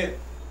killing it.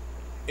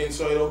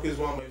 Inside Out is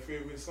one of my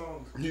favorite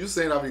songs. You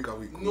saying that because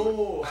we cool?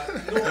 No,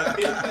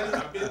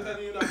 I've been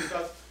telling you that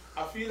because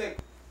I feel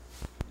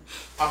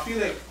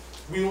like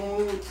we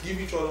don't give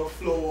each other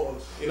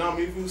flowers. You know,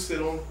 maybe we sit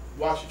down,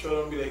 watch each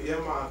other and be like, yeah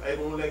man, I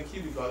don't like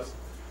you because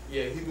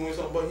yeah, he doing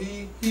something, but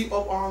he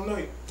up all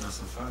night. That's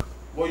a fact.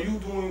 What you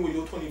doing with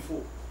your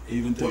 24?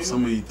 Even take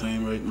some of your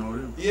time right now,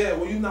 then. Yeah,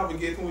 what you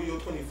navigating with your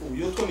 24?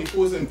 Your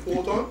 24 is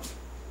important,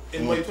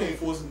 and my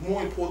 24 is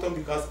more important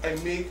because I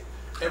make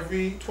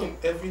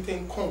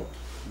everything count.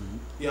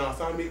 You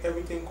understand? I make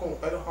everything count.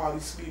 I don't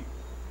hardly sleep.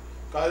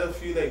 Cause I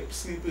feel like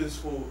sleep is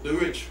for the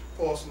rich,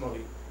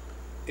 personally.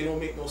 It don't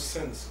make no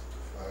sense.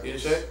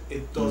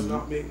 It does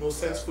not make no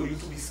sense for you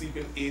to be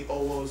sleeping 8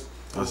 hours.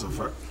 That's a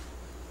fact.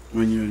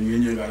 When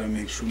you gotta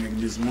make sure you make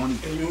this money.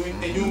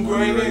 And you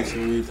grinding.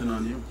 Waiting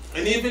on you.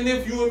 And even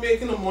if you are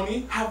making the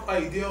money, have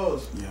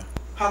ideas. Yeah.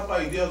 Have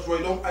ideas,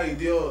 write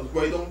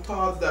down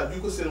thoughts that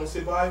you could sit and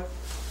say, bye.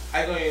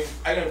 I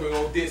gonna bring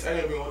out this, I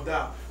gonna bring out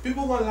that.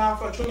 People gonna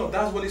laugh at you, no,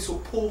 that's what it's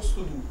supposed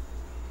to do.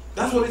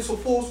 That's what it's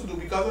supposed to do,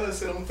 because when I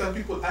say, I'm telling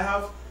people, I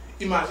have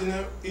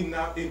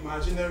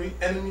imaginary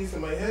enemies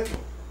in my head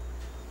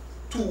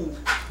to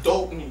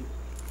doubt me.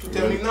 To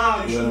tell me,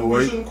 nah,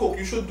 you shouldn't cook,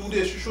 you should do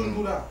this, you shouldn't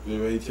do that. They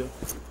wait you?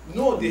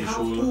 No, they have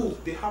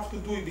to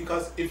do it,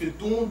 because if you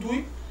don't do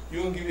it,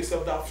 you don't give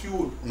yourself that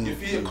fuel.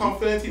 If you're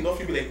confident enough,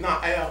 you'll be like, nah,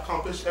 I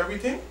accomplished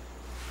everything,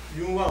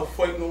 you don't want to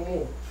fight no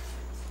more.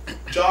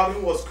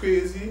 Jordan was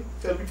crazy.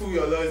 Tell people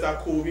you realize that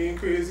Kobe ain't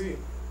crazy.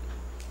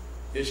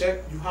 You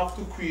have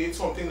to create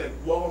something like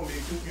what will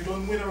make you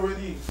don't win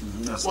already.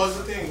 What's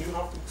the thing? You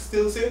have to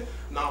still say,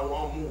 nah, I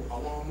want more.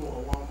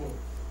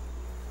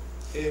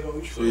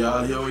 So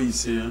y'all hear what he's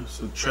saying?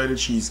 So try the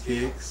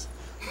cheesecakes,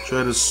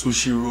 try the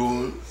sushi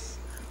rolls,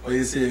 or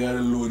you say you got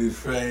the loaded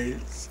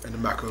fries And the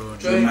macaroni.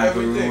 Try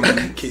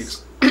everything.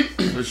 Cakes.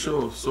 For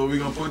sure. So we're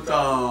gonna put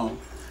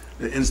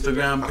the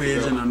Instagram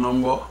page and the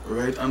number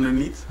right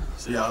underneath,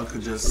 so y'all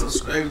could just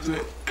subscribe to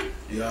it.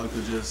 Y'all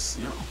could just,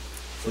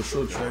 for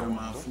sure try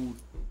my food.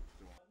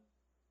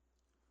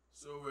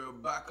 So we're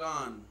back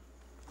on.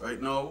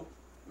 Right now,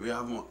 we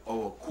have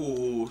our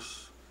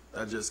co-host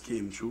that just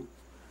came through.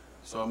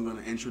 So I'm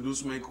gonna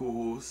introduce my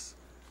co-host.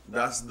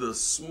 That's the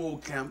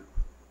Smoke Camp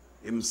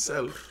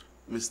himself,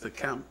 Mr.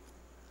 Camp.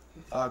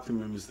 Talk to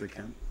me, Mr.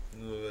 Camp.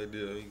 No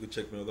idea. You can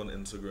check me out on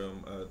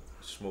Instagram at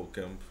Smoke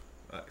Camp.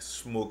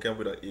 Smoke Camp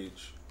with an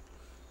H.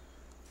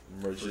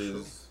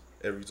 Merches,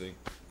 everything.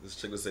 Let's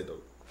check the site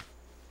out.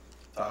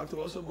 Talk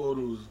to us about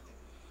those.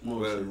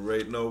 Well,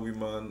 right now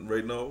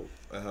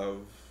I have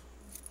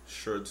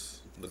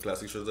shirts, the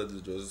classic shirts that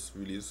they just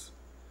released.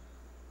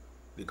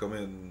 They come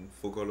in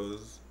 4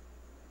 colors: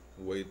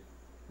 white,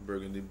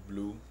 burgundy,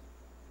 blue,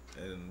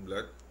 and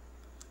black.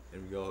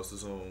 And we got also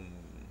some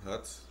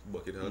hats,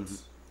 bucket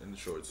hats, and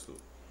shorts too.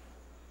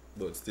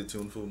 But stay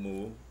tuned for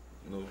more.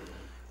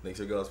 Next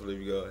year, guys,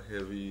 we got a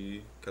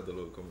heavy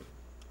catalog coming.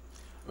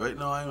 Right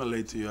now, I ain't gonna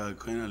lie to you, I'm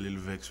kind of a little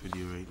vexed with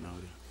you right now.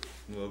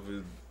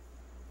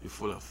 You're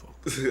full of fuck.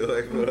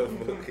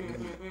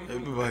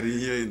 Everybody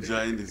here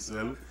enjoying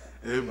themselves.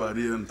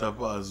 Everybody on top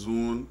of a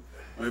zone.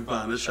 My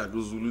partner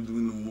Shaka Zulu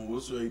doing the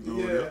most right now.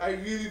 Yeah, I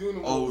really do the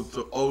most.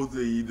 Out to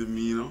eat the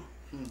meal,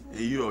 and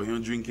you out here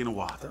drinking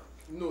water.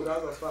 No,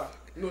 that's a fact.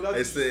 No, that's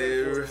I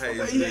stay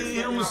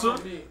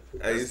right. me.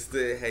 I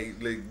stay high.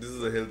 Like, this is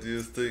the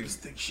healthiest thing.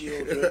 Stick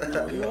shit out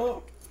right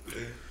now,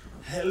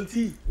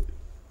 healthy.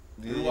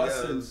 You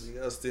gotta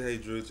stay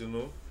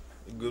hydrated,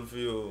 Good for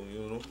you,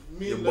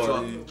 your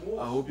body.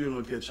 I hope you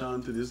don't catch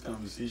on to this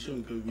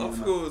conversation,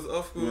 because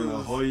Of we're in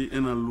a high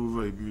and a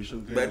low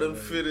vibration. But I don't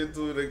fit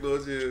into it like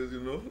those years,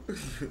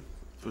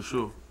 For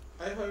sure.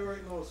 I high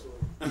right now, so.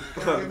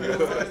 Can't give me my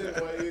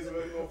age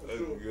right now, for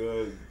sure.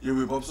 God. You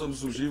whip up some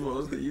sushi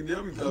for us to eat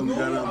there, because we No,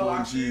 got I'll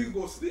one actually cheese.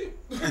 go sleep.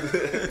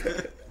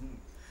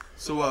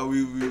 So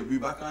we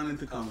back on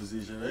into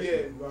conversation, right?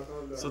 Yeah, back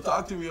on that. So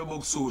talk to me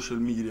about social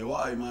media.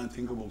 What I man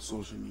think about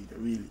social media,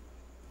 really?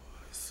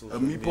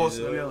 Me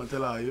personally, I'm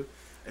tell you,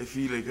 I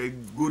feel like I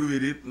good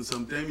with it, and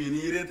sometimes you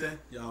need it.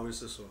 Yeah, I always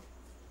say so.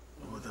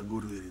 But I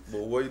good with it.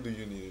 But why do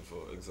you need it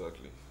for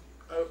exactly?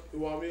 You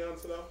want me to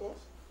answer that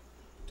first?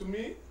 To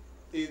me,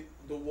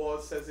 the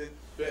word says it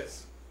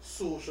best.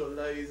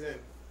 Socializing.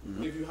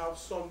 If you have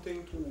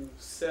something to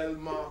sell,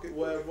 market,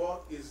 whatever,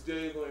 it's there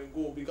you're going to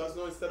go. Because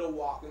now instead of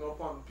walking up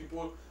on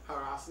people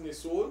harassing your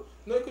soul,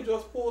 now you could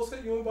just post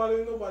it, you don't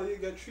bother nobody, you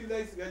get 3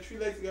 likes, you get 3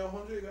 likes, you get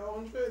 100, you get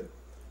 100.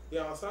 You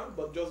understand?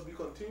 But just be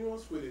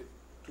continuous with it,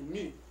 to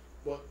me.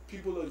 But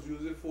people are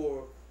using it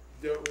for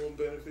their own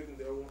benefit and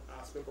their own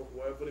aspect of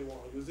whatever they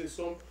want to use it.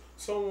 Some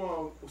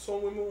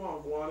women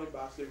want to go on and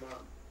bash their man,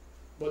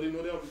 but they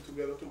know they'll be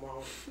together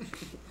tomorrow.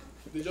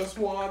 They just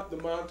want the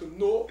man to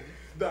know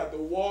that the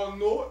world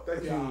know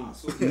that you're an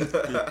asshole.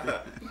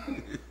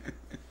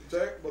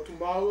 Check, but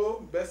tomorrow,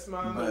 best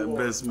man.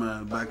 Best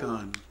man, back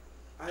on.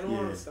 I don't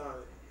understand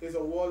it. It's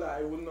a world that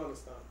I wouldn't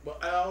understand.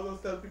 But I always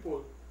tell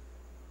people,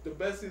 the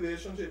best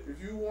relationship,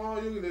 if you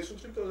want your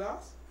relationship to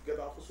last, get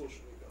off of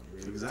social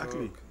media.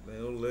 Exactly. They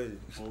don't lie.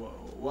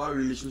 What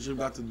relationship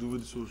got to do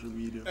with social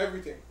media?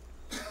 Everything.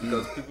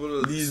 Because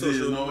people These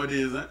days,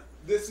 nowadays,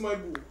 This my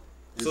boo.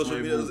 social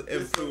media has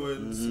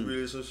influenced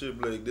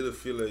relationship. Like they don't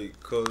feel like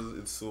cause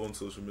it's so on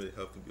social media,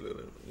 have to be like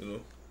that, you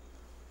know.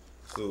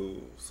 So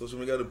social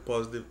media got a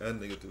positive and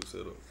negative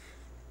side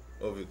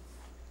of it.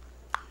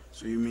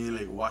 So you mean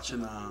like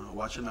watching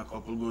a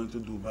couple going to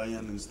Dubai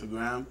on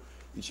Instagram?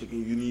 You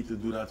checking you need to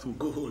do that too.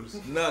 Goals.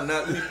 Nah,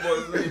 not me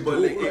personally, but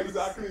like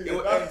Exactly. it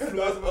will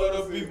influence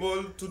other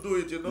people to do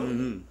it, you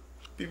know.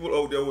 People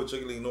out there were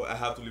checking like, no, I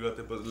have to live that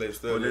type of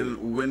lifestyle. But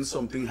then when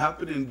something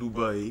happened in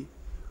Dubai,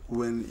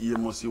 when you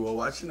were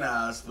watching the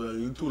ass for a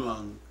little too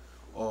long,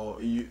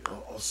 or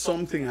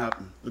something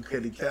happened. Look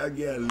at the car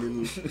get a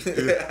little,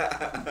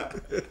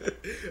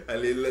 a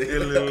little, a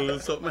little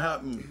something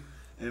happened,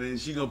 and then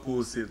she gonna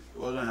post it.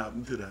 What gonna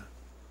happen to that?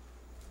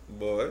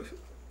 Boy,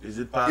 Is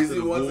it part is of it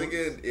the once goal?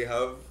 again? It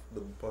have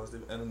the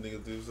positive and the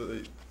negative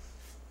side.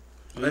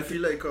 I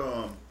feel like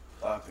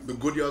the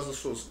good years of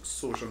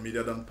social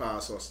media done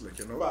pass us, like,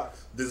 you know.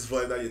 Facts. This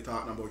vibe that you're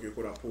talking about, you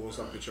could have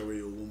posted a picture with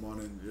your woman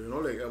and, you know,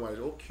 like, everybody's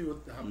oh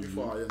cute, happy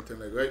for you and thing.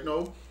 Like, right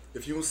now,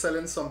 if you're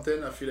selling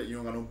something, I feel like you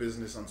don't got no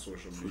business on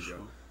social media. Sure.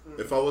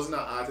 If I wasn't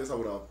an artist, I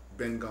would have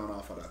been gone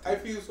off of that. I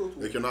feel so too.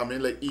 Like, you know what I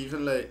mean? Like,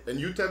 even like, and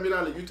you tell me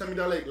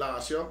that like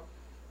last year,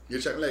 you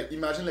check, like,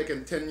 imagine like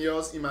in 10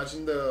 years,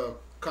 imagine the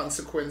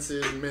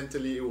consequences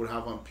mentally it would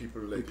have on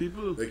people. Like,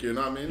 like, you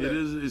know what I mean?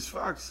 Like, It's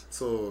facts.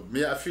 so,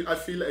 me, I feel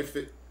like if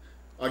it,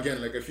 again,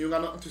 like if you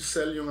got nothing to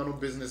sell, you got no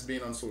business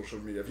being on social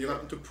media. If you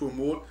got nothing to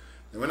promote,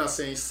 and when I'm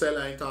saying sell,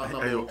 I ain't talking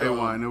about. I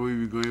want to know where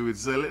we going with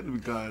selling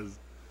because,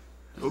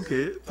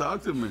 okay,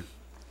 talk to me.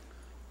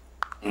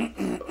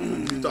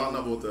 You talking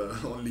about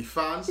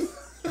OnlyFans?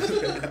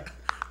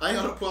 I ain't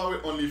got a problem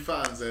with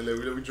OnlyFans, and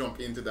like, we jump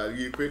into that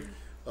real quick.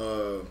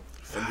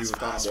 And we were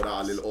talking about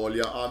that a little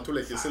earlier on too.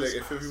 Like you say, like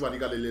if everybody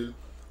got a little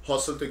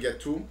hustle to get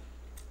to,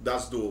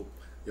 that's dope.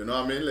 You know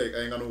what I mean? Like I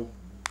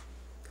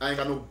ain't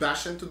got no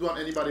bashing to do on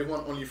anybody who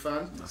want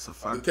OnlyFans. That's a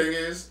fact. The thing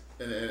is,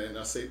 and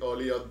I said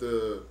earlier,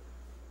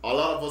 a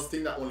lot of us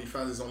think that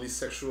OnlyFans is only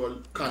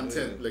sexual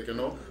content, like, you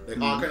know,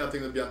 like all kind of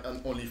things that be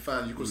on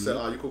OnlyFans. You could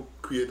sell, you could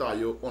create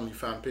your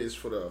OnlyFans page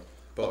for the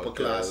upper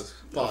class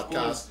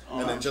podcast,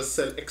 and then just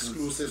sell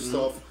exclusive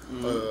stuff.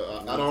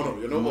 I don't know,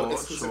 you know, but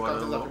exclusive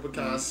content that people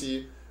can't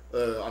see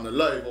on a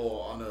live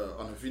or on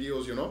a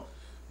videos, you know.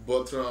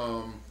 But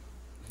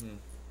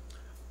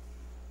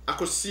I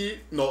could see,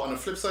 on the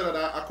flip side of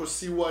that, I could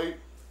see why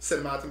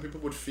St. Martin people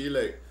would feel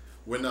like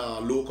when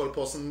a local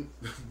person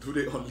do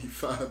their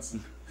OnlyFans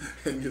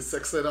and get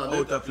sexed on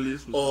it,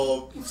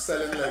 or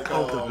selling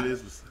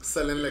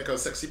like a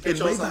sexy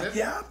pictures on it.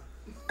 Yeah,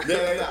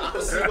 I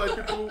could see why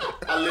people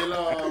a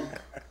little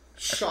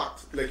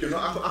shocked. Like, you know,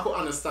 I could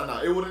understand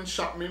that. It wouldn't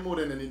shock me more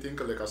than anything,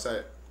 because like I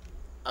said,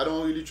 I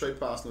don't really try to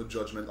pass no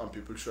judgment on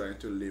people trying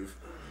to live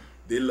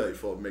their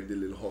life or make their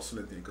little hustle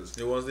and thing, because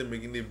the ones they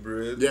making the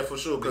bread. Yeah, for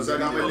sure, because I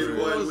got my little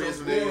boy ways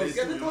with it.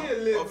 Get it how you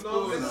live,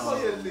 no? Get it how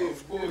you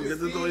live.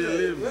 Get it how you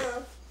live.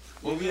 Yeah.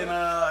 But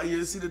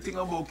you see the thing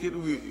about it,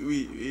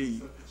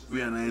 we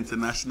on an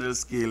international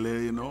scale,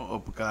 you know,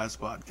 upper class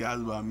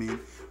podcast, but I mean,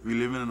 we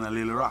live in a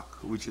little rock,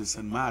 which is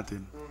St.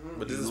 Martin.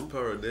 But this is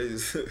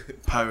paradise.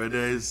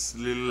 Paradise,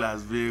 little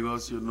Las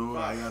Vegas, you know,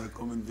 I gotta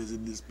come and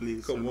visit this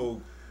place. Come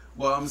on.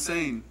 But I'm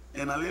saying,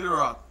 in a little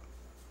rock,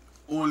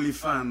 only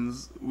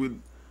fans with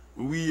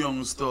we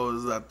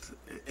youngsters that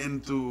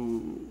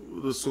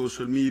into the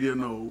social media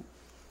now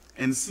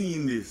and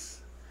seeing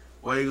this,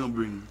 what are you gonna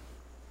bring?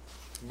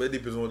 But it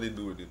depends on what they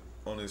do with it,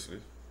 honestly.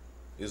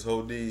 It's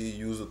how they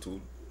use the tool.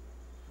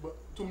 But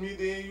to me,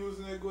 they ain't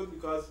using it good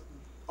because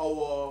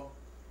the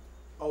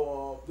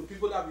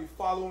people that we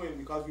following,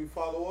 because we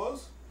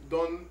followers,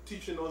 done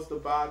teaching us the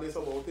badness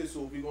about it.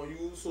 So we're gonna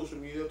use social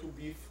media to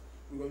beef.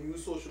 We're gonna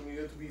use social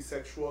media to be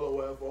sexual or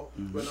whatever.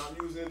 We're not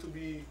using it to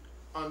be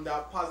on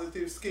that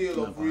positive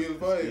scale of real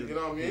vibe. You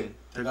know what I mean?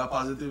 They got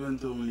positive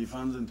into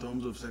OnlyFans in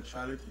terms of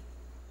sexuality.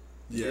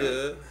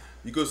 Yeah.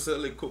 You could sell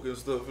like coke and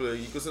stuff. Like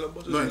you could sell a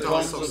bunch of No, in shit.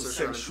 terms Forms of of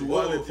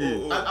sexuality.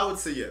 sexuality. I would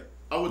say yeah.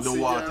 I would The say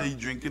water yeah. you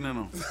drinking, you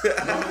know.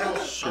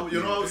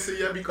 You know, I would say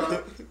yeah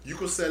because you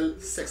could sell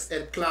sex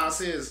ed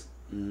classes.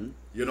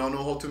 You don't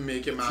know how to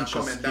make a man Teach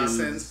come us in that skills.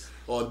 sense,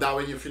 or that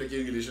way you feel like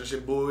your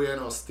relationship boring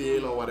or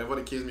stale or whatever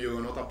the case may be.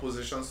 You're not in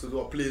positions to do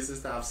or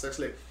places to have sex.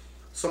 Like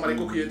somebody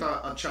could create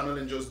a channel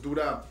and just do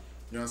that.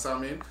 You know what I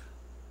mean?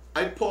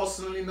 I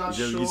personally not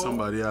Just sure. give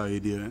somebody an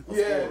idea.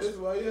 Yeah, course. this is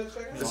why you're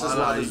checking. This Oh, is I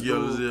why like I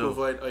girls, do yeah.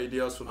 provide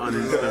ideas for On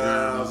people.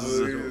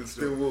 Instagram.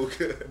 Still woke.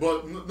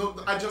 But no,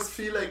 I just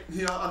feel like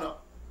here,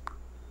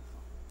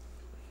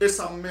 it's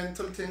a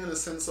mental thing in the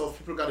sense of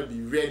people gotta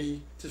be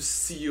ready to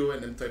see you in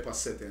them type of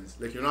settings.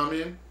 Like, you know what I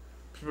mean?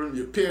 People,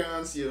 your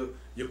parents, your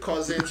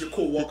cousins, your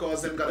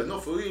co-workers, them gotta know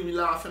for real, we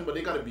laughing, but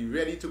they gotta be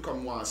ready to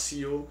come want to see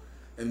you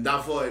in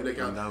that vibe. Like,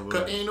 In that vibe.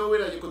 cause ain't no way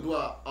that you could do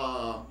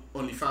a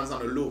OnlyFans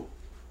on the low.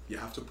 You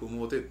have to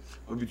promote it.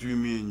 Or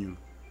between me and you.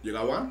 You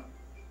got one?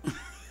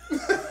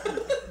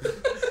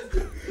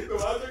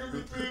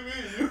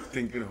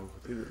 Thinking of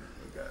it.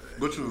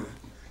 Go through.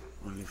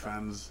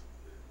 OnlyFans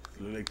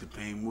look like they're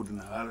paying more than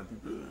a lot of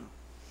people. You know?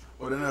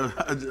 But then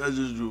I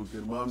just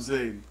joking. But I'm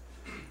saying.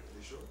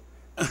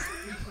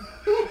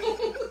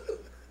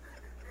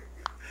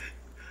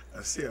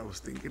 I see. I was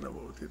thinking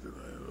about it. And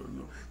I don't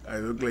know. I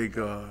look like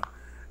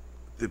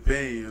they're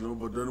paying, you know.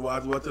 But then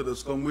what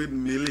does come with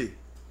Millie?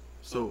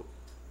 So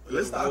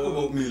let's talk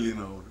about Millie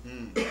now.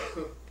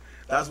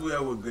 That's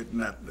where we're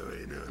getting at, though.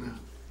 You know?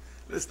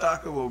 Let's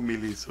talk about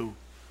Millie. So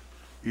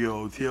you're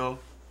out here.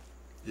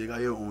 You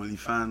got your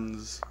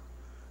OnlyFans,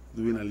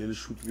 doing a little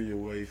shoot with your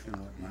wife and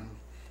whatnot,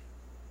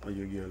 or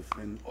your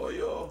girlfriend, or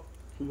your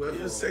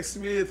sex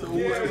mate, or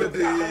whoever it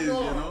is, you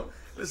know.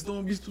 Let's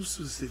don't be too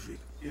specific,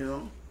 you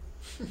know.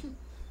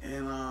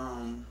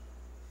 And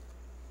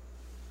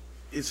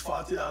it's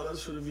 $40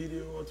 for the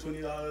video, or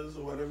 $20,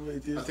 or whatever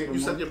it is. I think for you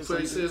a set your month or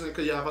something. prices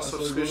because you have a That's how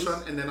it subscription,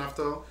 goes. and then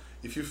after,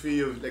 if you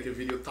feel like a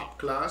video top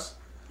class,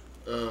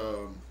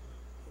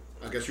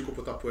 I guess you could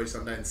put a price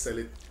on that and sell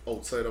it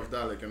outside of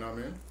that, like, you know what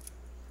I mean?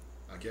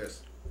 I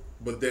guess.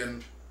 But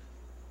then,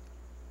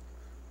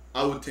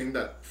 I would think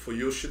that for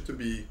your shit to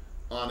be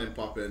on and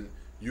popping,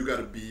 you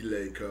gotta be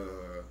like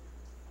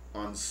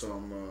on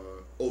some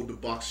out the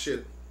box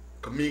shit.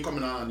 Cause me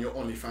coming on your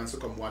OnlyFans to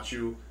come watch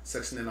you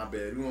sexing in a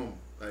bedroom.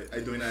 I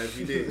doing that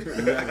every day.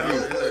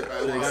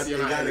 I want to see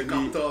a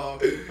helicopter.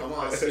 I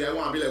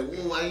want to be like,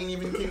 whoa, I ain't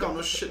even think of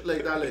no shit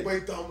like that. Like,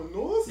 Wait,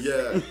 Domino's?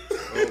 yeah.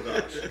 Oh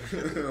gosh.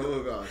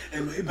 Oh gosh.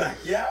 In my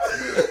backyard.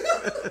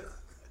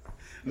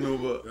 No,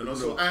 but You know,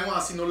 so I want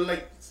to see no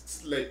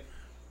like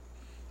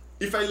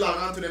if I log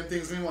on to them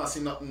things, I want to see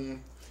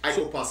nothing I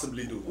could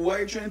possibly do. what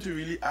I'm trying to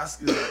really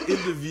ask is that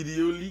if the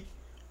video leak,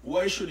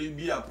 why should it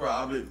be a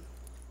problem?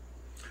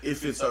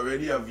 If it's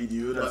already a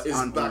video that's But it's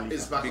on back. OnlyFans?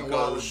 It's back on what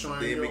I was Because showing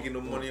they you. making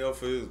no money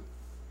off it.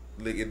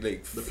 Like it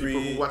like The free.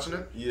 people who watching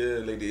it. Yeah,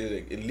 like they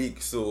like it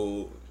leaks,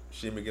 so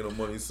she ain't making no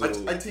money. So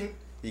I think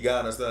you gotta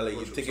understand, like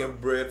Which you're was taking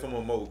bread from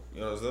her mouth.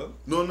 You understand?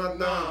 no, not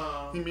Nah.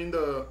 now. You mean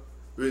the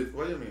wait?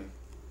 What do you mean?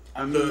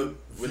 I The mean,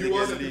 when they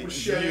viewers get and people leaked,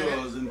 sharing it.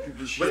 viewers and people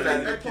But sharing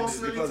I it,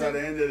 personally because at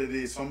think- the end of the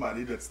day,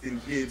 somebody that still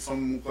paid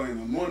some kind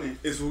of money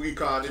It's who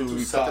recorded to to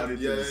record set it it.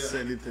 Yeah, and yeah, yeah.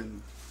 sell it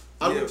and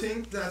I Yeah. would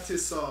think that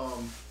is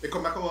it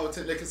come back about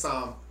it like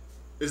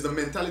it's the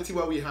mentality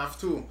what we have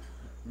to,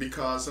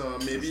 because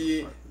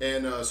maybe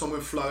in somewhere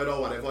in Florida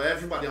or whatever,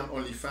 everybody on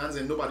OnlyFans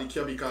and nobody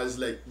care because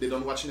like they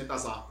don't watching it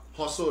as a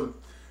hustle.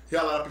 Here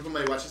a lot of people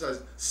might watch it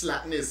as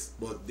slackness,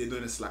 but they're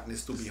doing the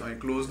slackness too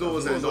behind closed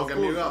doors, and don't get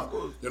me wrong.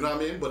 You know what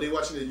I mean? But they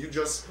watching it, you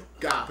just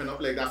gapping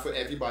up like that for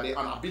everybody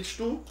on a beach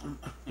too.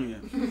 yeah.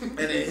 And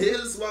the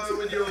hills while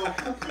with you,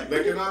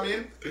 like, you know what I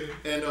mean?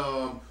 And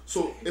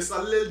so it's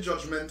a little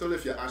judgmental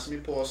if you ask me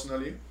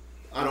personally.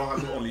 I don't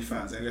have no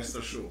OnlyFans, and that's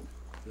the show,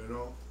 you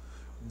know.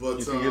 But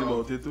You thinking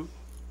about it too?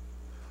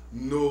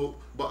 no,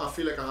 but I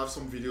feel like I have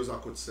some videos I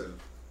could sell.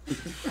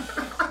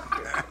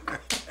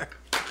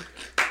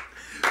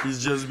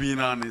 He's just being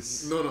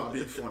honest. No,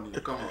 being funny.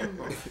 Come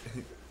on.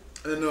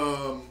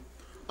 And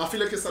I feel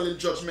like it's a little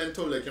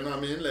judgmental, like, you know what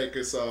I mean? Like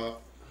it's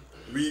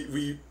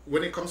we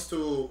when it comes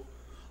to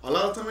a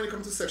lot of time when it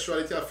comes to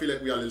sexuality, I feel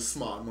like we are a little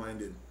smart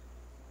minded.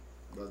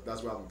 But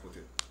that's where I'm gonna put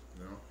it,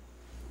 you know.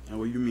 And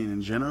what you mean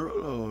in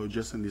general or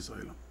just in this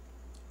island?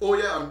 Oh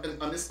yeah,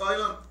 on this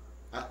island,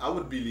 I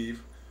would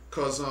believe,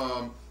 cause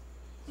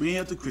We ain't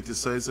have to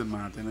criticize it,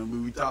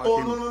 Martin. We talking.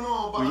 oh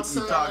no, but we I'm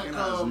saying talking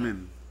like, as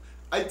men.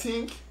 I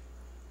think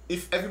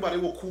if everybody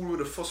were cool with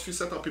the first few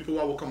set of people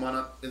who will come on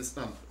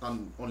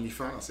on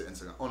OnlyFans, I say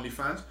Instagram,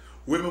 OnlyFans,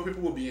 way more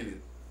people will be in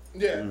it.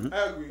 Yeah,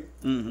 I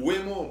agree.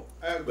 Way more.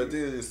 I agree. But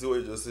then it's the way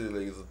you just say,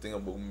 like, it's a thing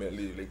about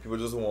medley. Like, people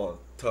just want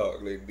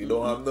talk. Like, they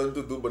don't have nothing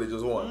to do, but they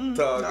just want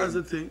talk. That's the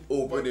and thing.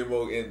 Open their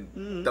mouth,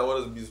 and that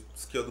one be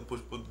scared to push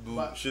people to do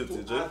But shit, to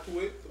you know? add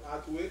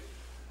to it,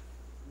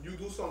 you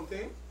do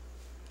something,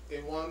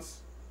 and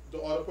once the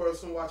other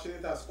person watching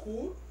it, that's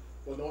cool,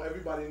 but now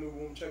everybody in the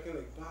room checking,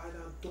 like, buy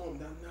that dumb,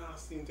 that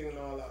nasty thing and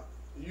all that.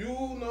 You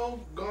know,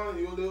 gone,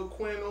 your little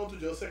queen on to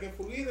just second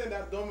for leading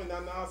that dumb and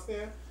that nasty,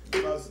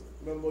 Because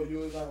remember,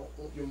 you got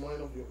your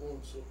mind of your own,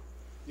 so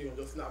you can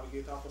just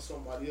navigate after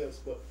somebody else.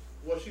 But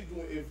what she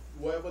doing, if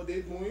whatever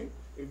they doing,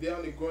 if they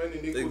on the grind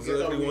and they could get a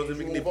want to Range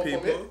make the Rover from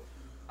paper. it,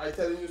 I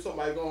telling you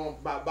somebody going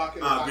back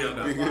in the I back. agree on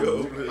that. Big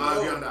up. I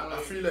agree on that.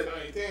 I feel like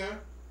Anything, huh?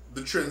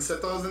 the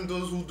trendsetters and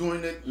those who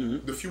doing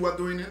it, the few are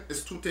doing it,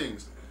 is two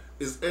things.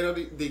 Is either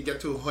they get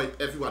to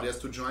hype everybody else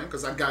to join,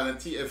 because I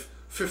guarantee if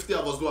 50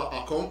 of us do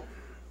our account,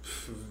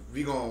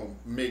 we gonna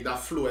make that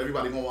flow.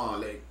 Everybody gonna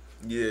want like,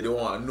 Yeah, they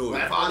want to know.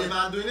 if all the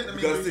man doing it, let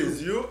me Because do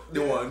it's you,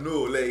 they want to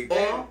know. Like,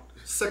 Or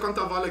second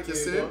of all, like you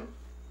Yeah, said,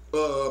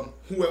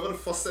 whoever the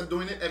first set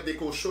doing it, if they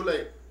go show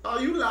like, oh,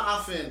 you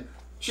laughing?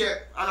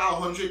 Check, I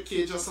got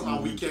 100K just on a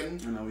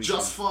weekend, On a weekend.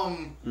 just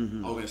from,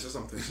 oh, wait, just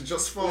something,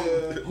 just from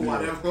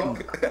whatever.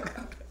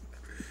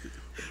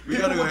 We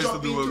People gotta will guys to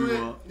jump do what into we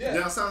it. want. Yeah. You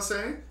understand what I'm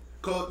saying?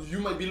 Cause you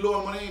might be low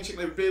on money and check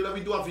like, babe, let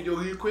me do a video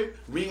real quick.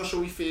 We ain't gonna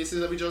show we faces,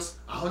 let me just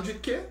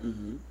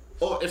 100K.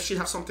 Or if she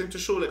has something to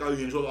show, like, oh,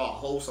 you enjoy our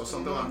house or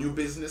something, a new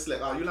business, like,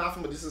 oh, you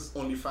laughing, but this is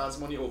OnlyFans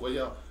money over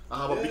here.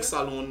 I have a big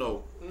salon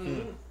now.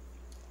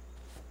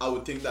 I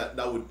would think that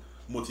that would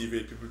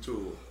motivate people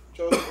to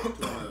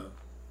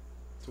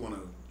wanna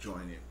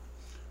join it.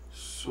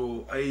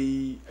 So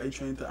I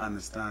trying to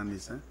understand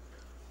this, eh?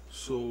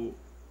 So,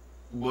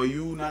 but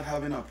you not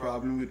having a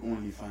problem with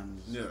OnlyFans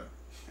Yeah.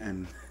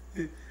 and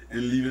and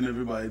leaving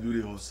everybody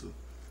do the hustle.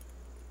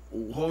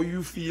 How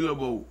you feel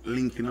about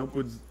linking up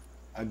with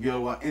a girl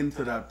who are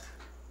into that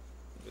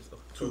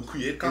To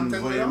create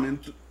content with her?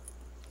 environment,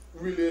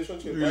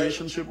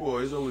 relationship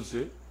wise, I would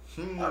say.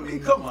 I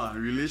mean, come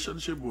on,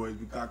 relationship wise,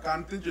 because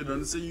content you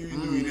don't say you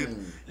doing it.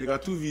 You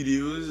got 2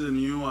 videos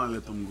and you want to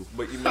let them go.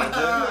 but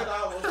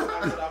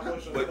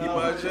imagine, But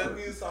imagine-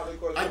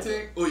 I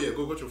think, oh yeah,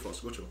 go through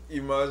first, go through.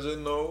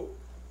 imagine now,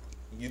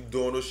 you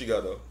don't know she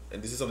got her,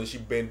 and this is something she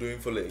been doing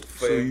for like 5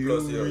 So you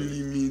plus years.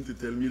 really mean to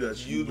tell me that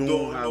You you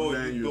don't have know,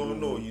 that, you don't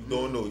know, you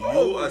don't know.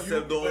 Oh, You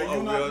accept don't but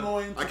you not aware.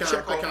 knowing to I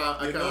check out.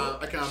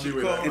 can't She be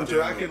with come that.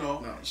 interact, you know.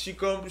 No. She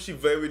come, she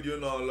vibe with you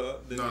and all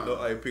that, then Nah. you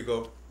know I pick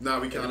up. Nah,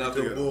 we And can't then be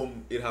after together.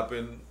 boom, it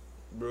happened,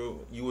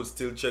 bro. You would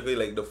still check it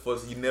like the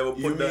first. You never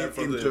You put that in mean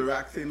front of him.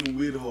 interacting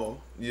with her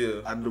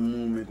Yeah, at the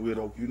moment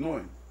without you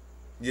knowing.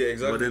 yeah,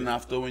 exactly. But then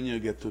after when you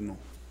get to know.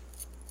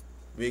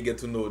 we get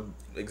to know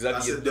That's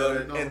exactly. You it, yeah,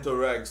 don't no.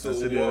 interact. So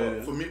That's it, yeah, what?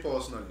 yeah. For me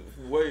personally,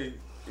 Why?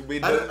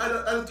 We I don't,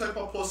 the type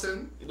of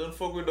person, you don't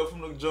fuck with her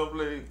from the jump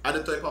like. I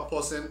the type of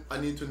person I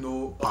need to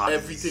know Bodies.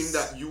 everything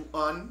that you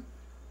on.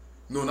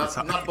 No, not It's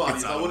a- not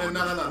bodies. it's I a- wouldn't.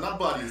 No, not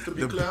bodies. To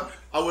be The- clear,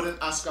 I wouldn't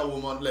ask a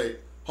woman like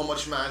how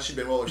much man she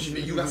been. Oh, she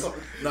been. You got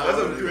something. Nah, That's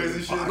I some wouldn't.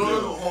 crazy shit.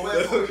 No. However,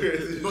 That's some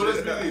crazy no,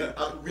 let's be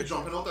real. We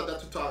jumping out of that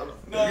to talk.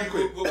 Real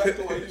quick. go back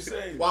to what you're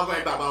saying. One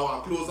going back, but I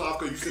want to close off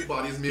because you said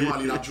bodies. Me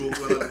want that joke.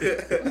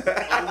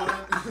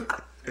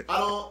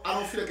 I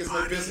don't feel like it's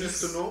my business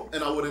to know,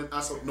 and I wouldn't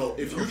ask. No,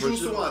 if you No, but choose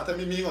to you- want to tell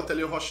me, me gonna tell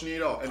you hush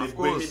it out, and Of it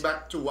bring me course.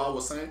 back to what I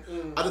was saying.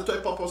 I'm the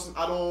type of person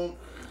I don't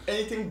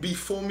anything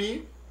before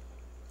me.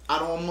 I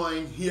don't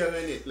mind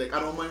hearing it. Like I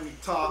don't mind we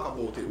talk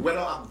about it. Whether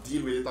I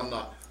deal with it or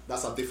not,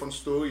 that's a different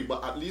story.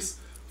 But at least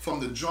from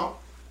the jump,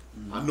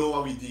 I know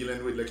what we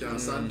dealing with. Like you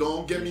understand.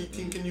 Don't get me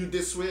thinking you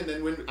this way, and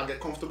then when I get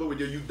comfortable with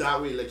you that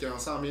way. Like you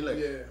understand me. Like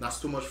Yeah. that's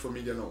too much for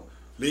me. You know.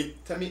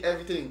 Like tell me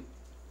everything.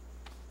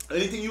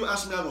 Anything you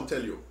ask me, I'm gonna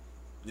tell you.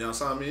 You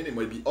understand what I mean? It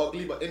might be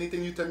ugly, but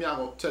anything you tell me, I'm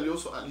gonna tell you.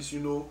 So at least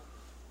you know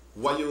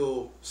what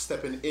you're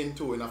stepping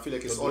into, and I feel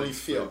like it's only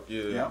fair.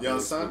 Yeah. You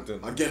understand?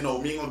 Again, no,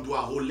 we ain't gonna do a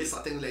whole list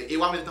of things like, hey,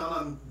 what went down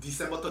on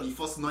December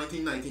 31st,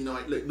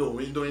 1999? Like, no,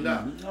 we ain't doing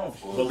that. No, of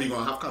course. But we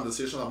gonna have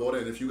conversation about it.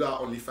 And if you got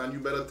OnlyFans, you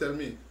better tell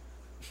me.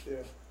 Yeah.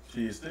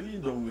 She's still you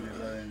done with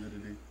it at the end of the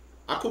day.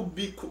 I could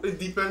be, it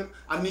depend.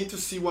 I need to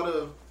see what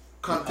the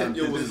content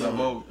you Content was is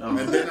about. about,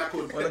 And then I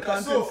could. Well, the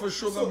content So- for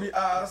sure so- gonna be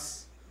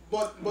ass.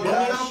 But But Yeah, we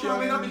have a sure, problem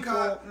with that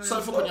because, yeah.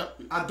 sorry for cutting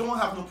you, I don't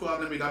have no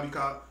problem with that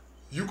because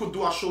you could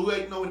do a show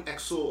right now in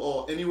EXO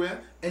or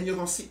anywhere and you're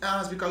gonna see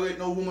ass because right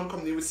now woman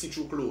come in with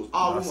see-through clothes.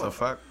 All That's woman. a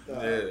fact. Yeah.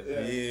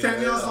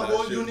 10 years that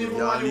ago, shit, you didn't even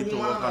bro. want Yeah, your need to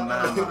woman. work on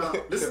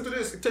that. Listen to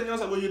this. 10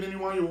 years ago, you didn't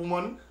want your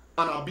woman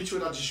on a beach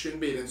with a G-string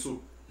bathing suit.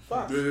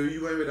 Facts.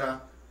 You went with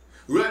that.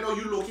 Right now,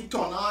 you look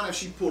turn on if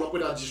she pull up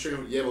with a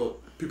G-string. Yeah,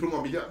 but people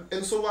gonna be there.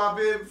 And so,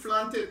 babe,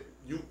 flaunt it.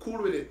 You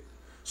cool with it.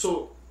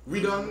 So, we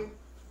done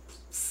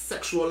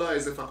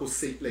sexualize, if I could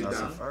say it like That's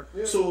a that. fact.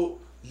 Yeah. So,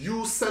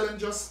 you selling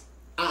just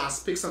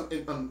ass pics on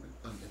Instagram,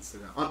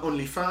 on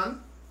OnlyFans,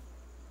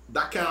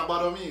 that can't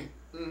bother me.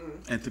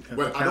 And to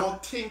Well, I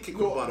don't think it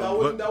could No, bother that me.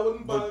 would- that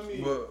wouldn't bother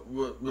me.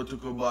 But to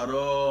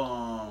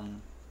bother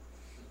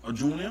a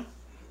junior?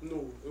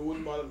 No, it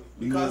wouldn't bother me.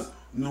 Because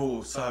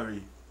No,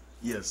 sorry.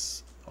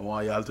 Yes. I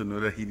want y'all to know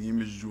that his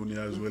name is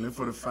Junior as well, and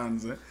for the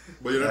fans, eh?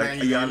 But you don't Like,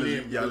 know y'all his be-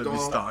 name. y'all You be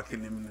don't-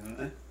 stalking him,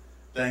 eh?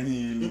 Then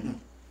he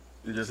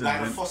just Like a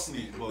invent- first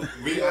name, but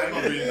we are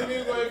not doing we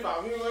that. going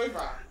far, we going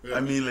far. I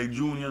mean, like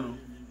Junior, no?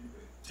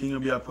 Think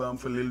it'll be a problem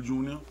for Lil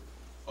Junior?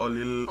 Or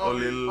Lil, I'll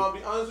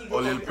be honest with you. or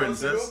I'll Lil be honest with you.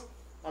 Princess?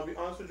 I'll be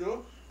honest with you.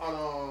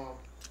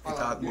 It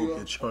talk about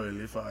your child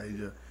if I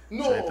just.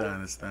 No. Try to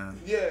understand.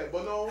 Yeah,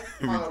 but no,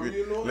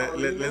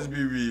 Let's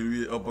be real,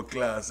 we upper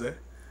class, eh?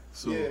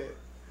 So yeah,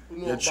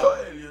 no,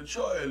 you're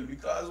child,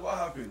 because what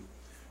happened?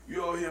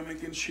 You out here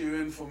making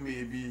cheering for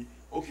maybe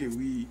okay,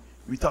 we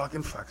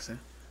talking facts, eh?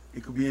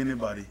 It could be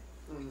anybody.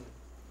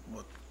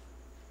 But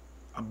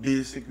a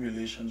basic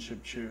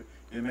relationship cheer,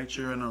 you make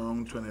cheering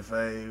around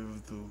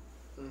 25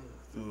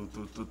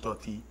 to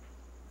 30.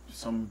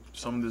 Some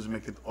just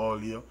make it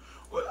all year.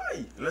 Well,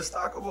 aye, let's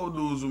talk about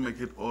those who make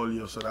it all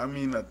year. So that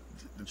means that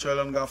the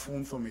children got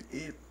phone from it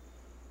 8.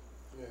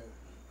 Yeah.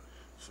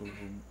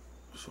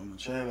 So my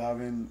child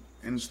having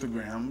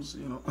Instagrams,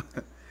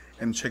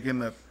 and checking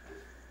that.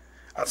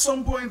 At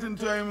some point in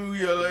time,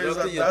 we realize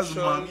that that's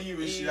mommy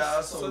which she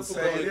has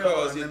outside here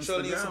on your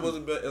child is supposed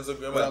to Instagram. be on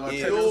Instagram But I'm at gonna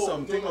 8. tell you No,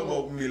 something no.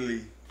 about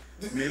Millie.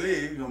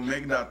 Millie gonna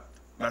make that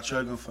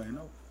child gonna find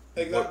out.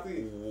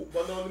 Exactly.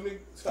 But no, let me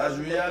That's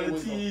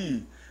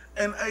reality.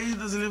 And I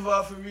just live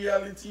off of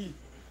reality.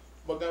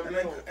 But And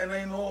Gambino,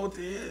 I know how it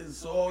is,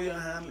 so how you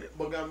handle it.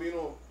 but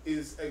Gambino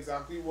is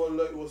exactly what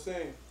Lloyd was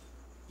saying.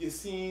 You're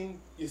seeing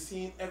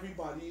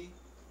everybody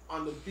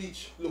on the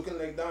beach looking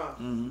like that.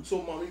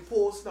 So mommy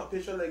posting a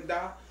picture like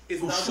that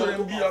is not going Shouldn't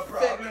to be a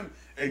affect problem.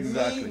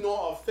 Exactly. me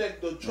nor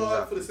affect the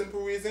child for the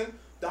simple reason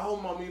that how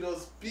mommy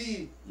does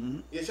be.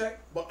 You check?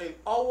 But in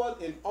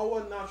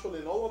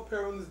our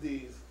parents'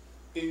 days,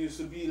 it used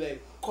to be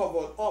like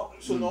covered up.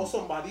 So now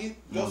somebody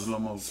just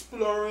Muslim out.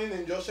 exploring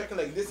and just checking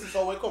like this is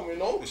how I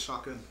coming out. It's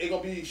shocking. It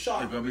gonna be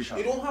shock. It gonna be shock.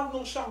 It don't have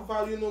no shock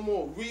value no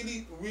more.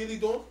 Really, really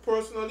don't.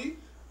 Personally,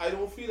 I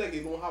don't feel like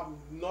it don't have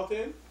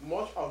nothing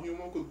much a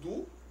human could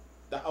do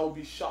that I will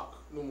be shocked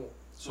no more.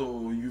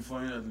 So you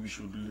find that we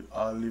should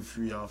all live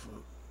free of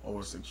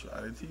our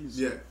sexualities?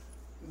 Yeah.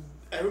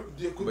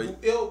 They could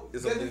But do ill.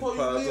 It's Get a it big how you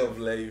part live. of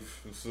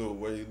life, so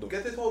where you don't.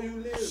 Get it how you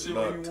live. See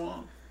what you Not.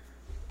 want.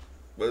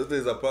 But it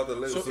is a part of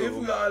life, So if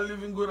we are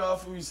living good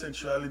off of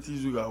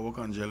sexualities, we gotta work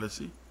on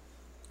jealousy.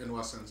 In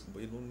what sense?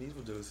 But you don't need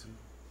for jealousy.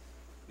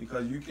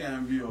 Because you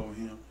can't be out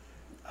here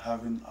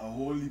having a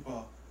whole heap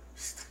of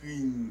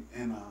stream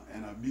in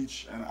a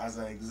beach and as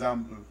an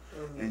example,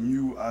 and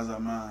you as a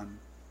man,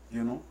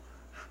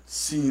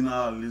 seeing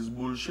all this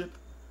bullshit,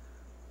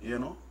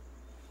 you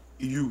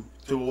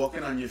to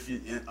working on your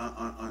feet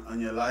on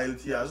your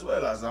loyalty as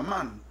well as a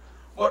man.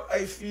 But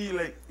I feel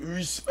like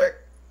respect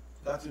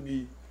got to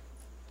be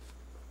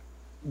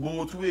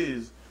both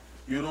ways.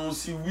 You don't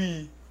see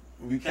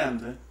we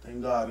can't,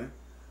 thank God,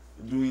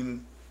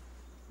 doing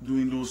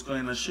those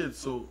kind of shit.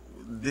 So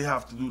they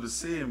have to do the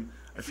same.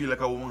 I feel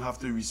like I won't have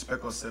to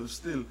respect herself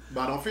still.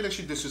 But I don't feel like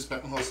she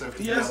disrespecting herself.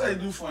 to Yes, be I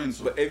honest. do find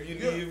so. But if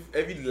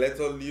you let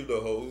her leave the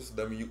house,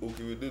 that means you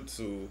okay with it.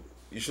 So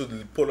you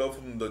should pull up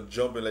from the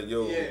jump and like,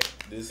 yo, Yeah.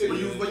 this But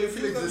is. What you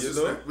feel is You know?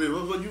 disrespect? Wait,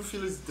 what you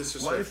feel is What I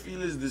disrespect?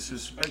 feel is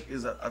disrespect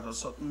is that at a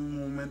certain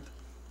moment,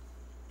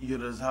 you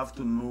just have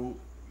to know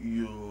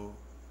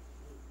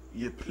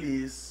your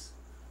place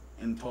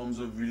in terms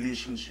of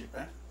relationship.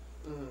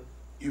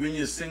 When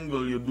you're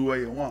single, you do what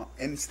you want.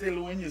 And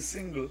still when you're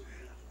single,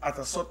 at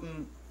a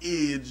certain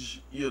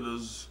age, you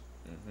just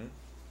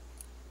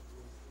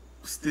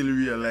still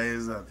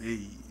realize that,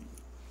 hey,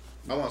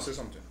 I want to say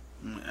something.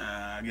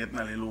 getting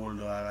a little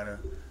older,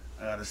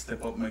 I gotta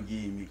step up my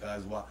game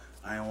because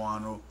I ain't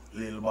want no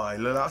little boy.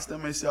 The last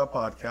time I see a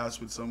podcast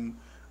with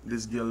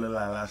this girl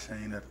Lala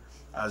saying that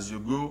as you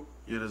grow,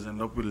 you just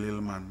end up with a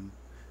little man,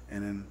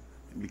 and then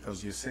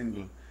because you're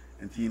single,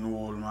 and teen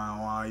old man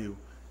want you,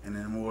 and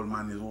then old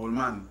man is old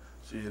man,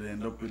 so you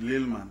end up with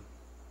little man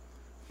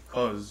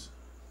because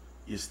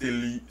you're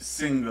still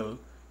single,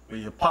 but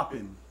you're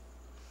popping.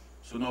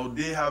 So now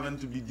they having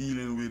to be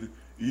dealing with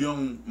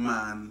young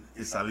man.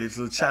 It's a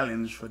little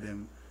challenge for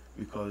them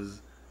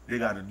because they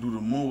gotta do the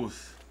most.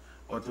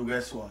 But to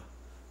guess what?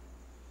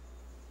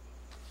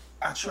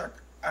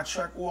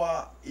 Attract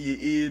what your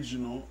age,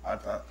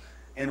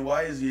 and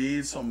why is your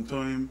age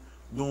sometimes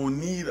don't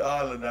need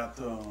all of that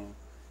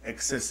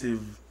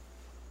excessive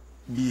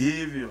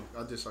behavior.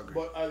 I disagree.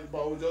 But I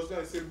was just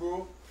gonna say,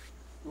 bro,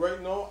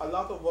 right now a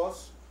lot of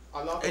us,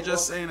 I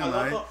just saying,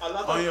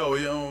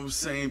 I'm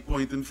saying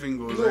pointing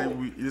fingers. No.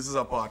 Right? This is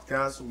a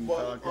podcast. So we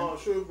But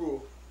talking. sure,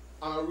 bro.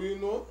 On a real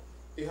note,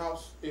 it have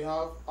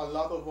a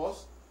lot of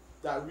us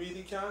that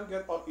really can't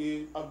get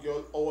a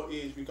girl our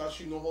age because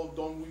she know how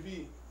dumb we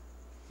be.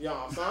 You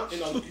understand?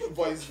 And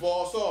vice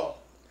versa.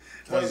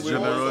 That's Vice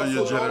general- versa.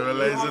 you're So now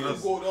generalizing you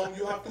us.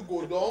 You have to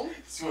go down.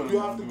 You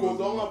have to go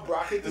down a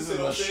bracket and This say, is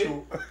a okay,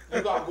 show.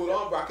 you gotta go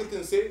down a bracket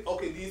and say,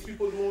 okay, these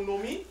people don't know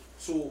me,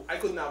 so I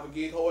could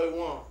navigate how I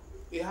want.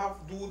 They have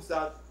dudes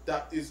that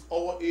is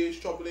our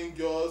age troubling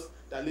girls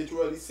that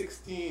literally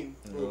 16.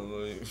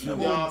 Bro. You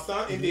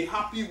understand? And they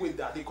happy with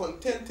that. They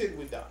contented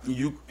with that.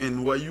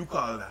 And what you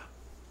call that?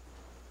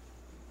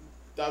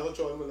 That's a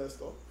child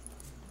molester.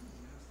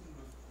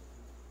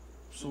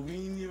 So we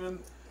ain't even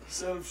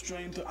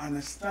trying to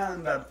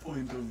understand that point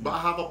of view. But I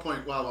have a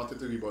point where I wanted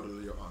to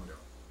rebuttal your on there.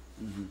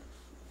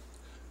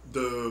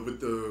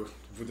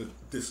 With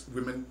this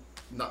women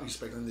not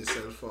respecting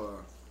themselves for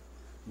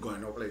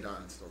going out like that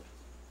and stuff.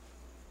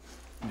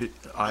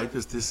 Alright,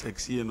 is this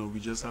sexy? You know, we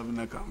just having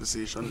a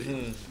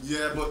conversation.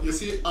 Yeah, but you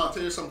see, I'll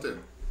tell you something.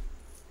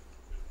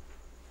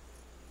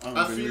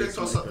 I feel like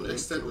to a certain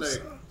extent,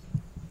 like,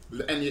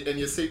 and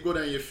you say good,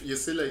 and you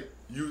say like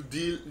you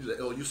deal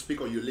or you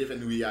speak or you live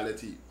in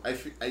reality. I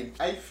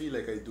feel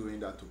like I'm doing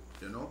that too.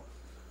 You know.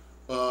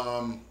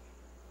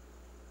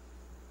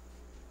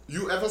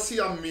 You ever see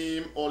a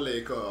meme or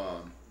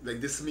like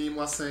this meme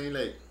was saying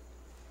like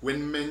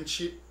when men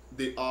cheat,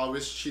 they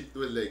always cheat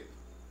with like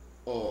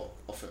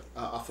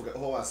I forget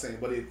how I was saying,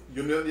 but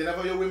you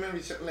never hear women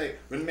like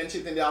when men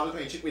cheat, then they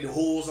always cheat with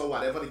hoes or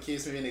whatever the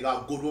case may be. They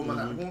got a good woman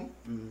at home.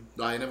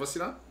 Do I never see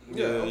that?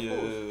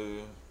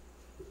 Yeah.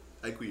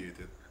 I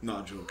created. No,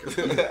 I'm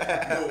joking.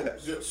 No,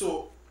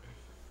 so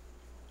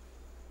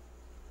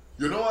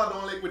you know what I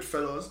don't like with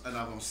fellas, and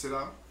I'm gonna sit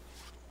down.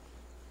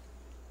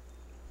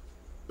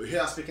 But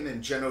here I'm speaking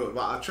in general,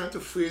 but I'm trying to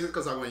phrase it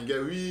because I'm going to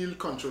get real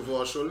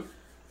controversial.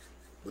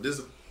 But this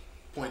is the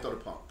point of the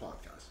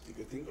podcast. You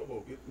can think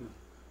about it.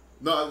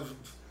 No,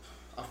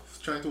 I'm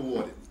trying to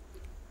word it.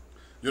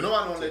 You know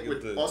what I don't like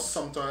with us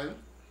sometimes?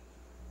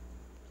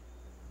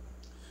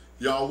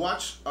 Y'all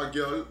watch a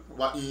girl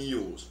what in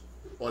yours,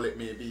 or like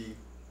maybe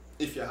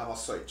if you have a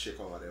side chick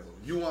or whatever,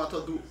 you want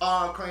to do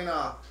all kind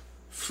of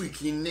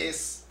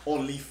freakiness,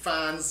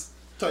 OnlyFans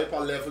type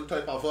of level,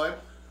 type of vibe,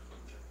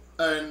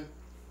 and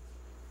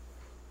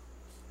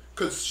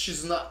because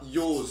she's not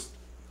yours,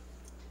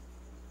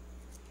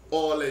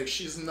 or like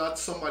she's not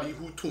somebody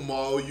who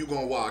tomorrow you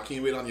gonna walk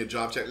in with on your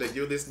job check like,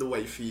 yo, this the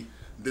wifey,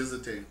 this the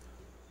thing,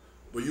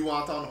 but you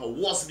want on her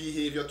worst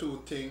behavior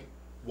to think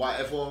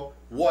whatever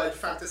wild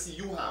fantasy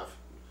you have,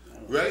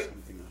 right?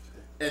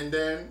 And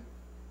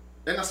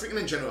I'm speaking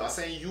in general, I'm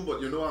saying you,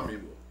 but you know what I mean,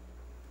 bro.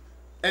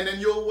 And then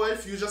your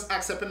wife, you just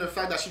accepting the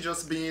fact that she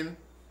just being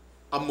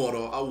a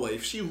mother, a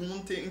wife, she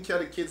won't taking care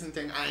of the kids and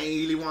think, I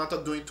ain't really want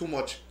her doing too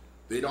much.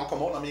 They don't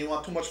come out, I mean, you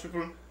want too much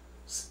people.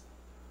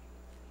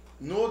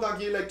 No, that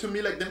girl, like to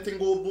me, like them thing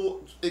go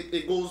both,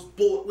 it goes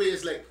both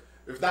ways. Like,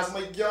 if that's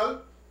my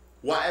girl,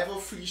 whatever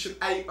free shit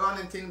I earn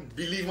and thing,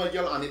 believe my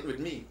girl on it with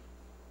me.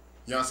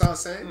 You understand what I'm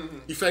saying? Mm-hmm.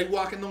 If I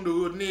walking down the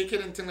road naked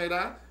and thing like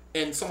that,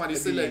 and somebody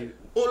say like,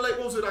 oh, like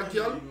what's with that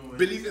girl?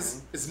 Believe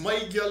it's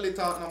my girl they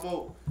talking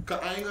about. Cause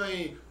I ain't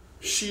gonna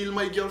shield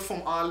my girl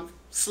from all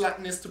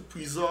slackness to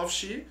preserve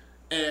she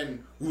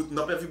and rooting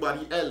up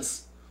everybody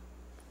else.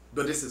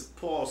 But this is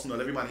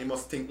personal, everybody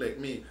must think like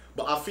me.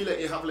 But I feel like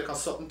you have like a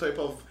certain type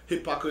of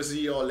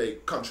hypocrisy or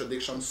like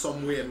contradiction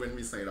somewhere when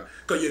we say that.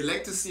 Cause you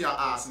like to see her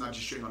ass in a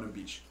G-string on the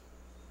beach.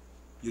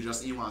 You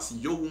just ain't want to see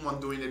your woman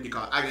doing it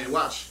because I gonna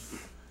watch.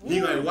 He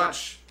gonna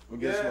watch. Well,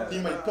 guess what? He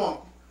might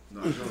pump.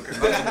 No, I'm joking.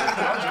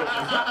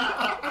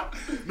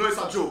 No, it's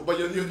a joke. But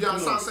you understand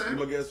what I'm saying?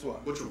 But guess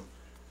what? What's true?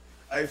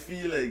 I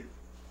feel like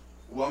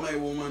what my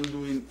woman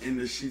doing in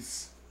the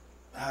sheets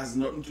has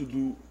nothing to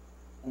do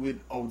with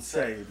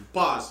outside.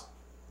 Pause.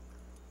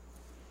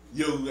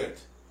 You're right.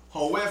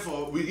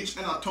 However, we reach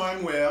in a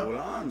time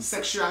where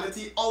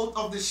sexuality out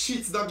of the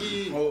sheets,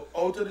 doggy.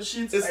 Out of the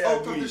sheets? It's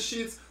out of the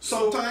sheets.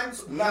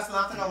 Sometimes, that's the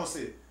last thing I want to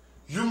say.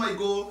 You might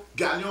go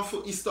galleon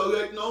for Easter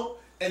right now,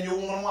 and you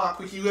want to walk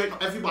quickly right now,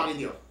 everybody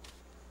there.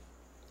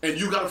 And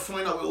you got to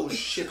find out, oh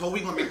shit, how we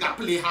going to make that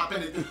play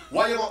happen?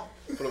 Why you going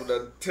to... From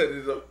that teddy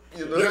up,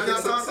 you know? You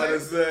understand what I'm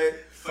saying?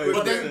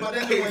 But then you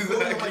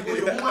might go,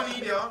 your woman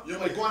in there, you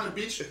might go on the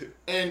beach,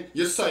 and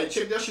your side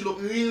chick there, she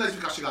look real nice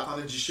because she got on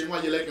the G-string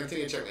while you like and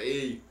think and check,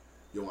 hey,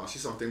 you want to see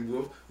something,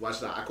 bro? Watch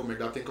that, I come make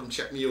that thing, come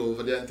check me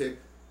over there and think,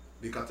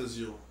 because it's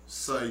your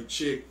side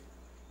chick.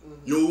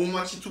 Your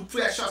woman, she too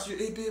precious, you,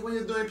 hey babe, what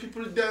you doing,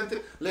 people there and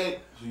think,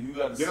 like, so you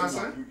got the you know same,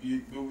 what I'm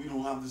saying? but we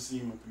don't have the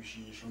same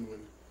appreciation when,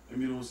 let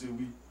me don't say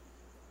we,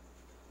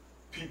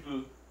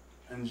 people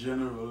in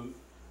general,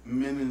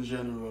 men in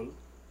general,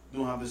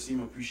 don't have the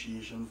same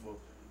appreciation for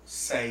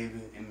side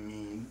and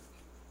mean.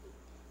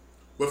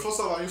 But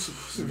first of all, you're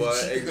supposed to be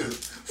cheating.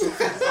 So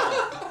first of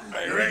all,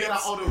 let me get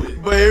that out of the way.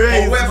 But you're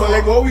right, However, but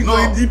like how we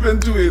going deep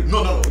into it?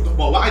 No.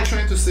 But what I'm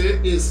trying to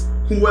say is,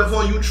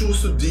 whoever you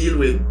choose to deal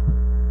with,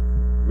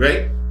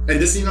 right? And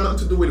this ain't got nothing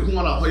to do with who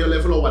on a higher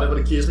level or whatever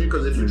the case may be,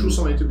 because if you choose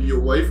somebody to be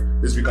your wife,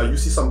 it's because you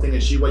see something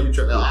and she what you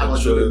try to I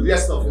want to do the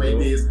rest of my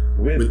days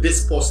with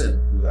this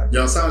person. Exactly.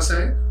 You understand what I'm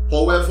saying?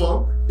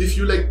 However, if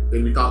you like,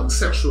 and we talking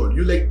sexual,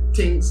 you like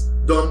things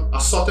done a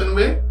certain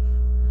way,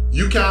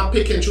 you can't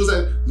pick and choose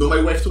and no,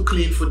 my wife too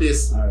clean for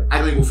this. Right. I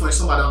don't go find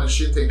somebody on the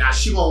shit thing that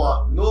she gonna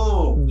want.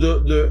 No.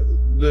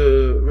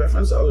 The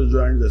reference I was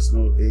drawing just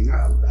now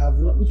have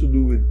nothing to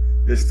do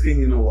with the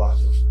string in the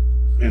water.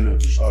 You know,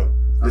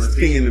 the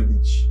string in the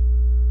beach.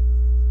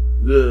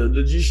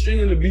 The G-string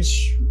in the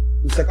beach,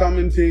 it's a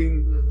common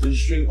thing. The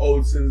G-string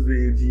out since the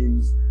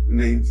 18s,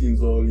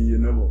 19s, all you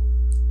never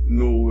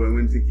know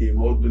when it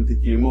came out. When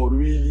it came out,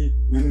 really,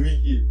 when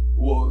Ricky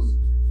was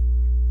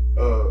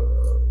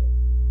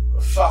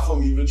far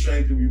from even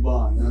trying to be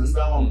born. You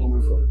understand where I'm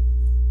coming from?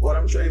 What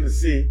I'm trying to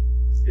say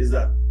is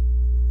that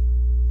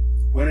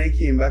when I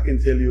came back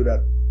and tell you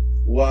that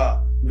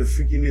what the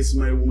freakiness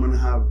my woman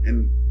have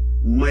in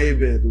my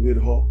bed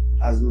with her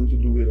has nothing to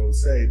do with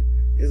outside,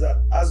 is that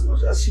as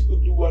much as she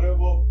could do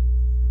whatever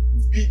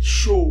beat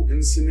show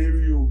and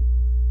scenario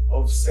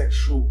of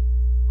sexual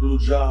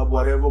blowjob,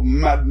 whatever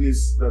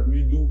madness that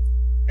we do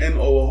in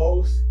our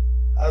house,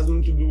 has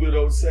nothing to do with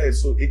outside.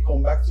 So it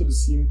come back to the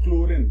same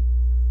clothing.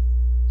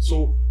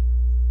 So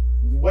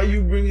why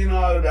you bringing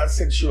all of that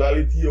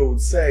sexuality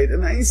outside?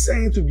 And I ain't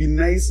saying to be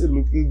nice and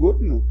looking good,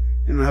 no,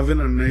 and having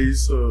a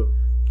nice.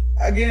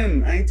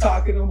 Again, I ain't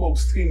talking about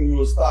string. We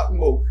was talking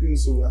about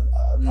things, so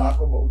I talk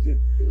about it.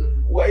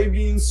 Why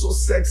being so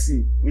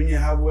sexy when you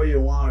have what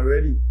you want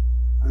already?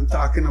 I'm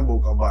talking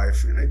about a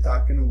boyfriend. I'm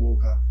talking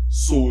about a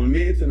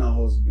soulmate and a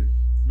husband.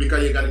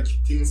 Because you gotta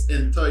keep things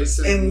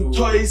enticing. In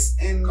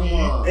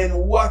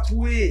what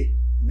way?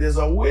 There's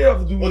a way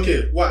of doing it.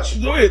 Okay, watch.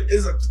 Do it.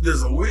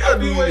 There's a way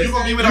of doing it. You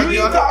gonna be with a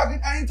girl?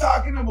 I ain't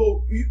talking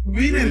about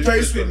being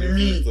enticed with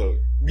me.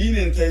 Being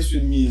enticed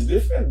with me is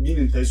different. Being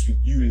enticed with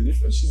you is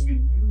different. She's with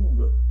you,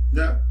 bro.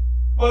 Yeah.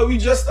 But we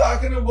just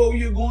talking about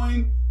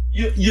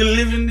you're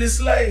living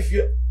this life.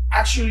 You're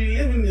actually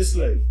living this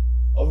life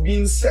of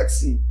being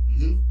sexy.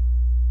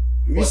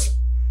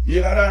 You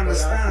gotta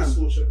understand.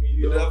 Social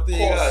media. But after you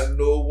gotta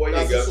know what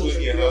you got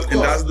when you have.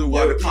 And that's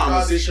what the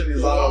conversation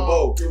is all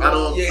about.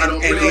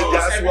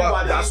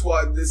 That's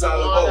what this is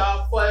all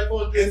about.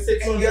 500,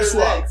 600 And guess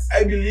what? likes.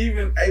 I believe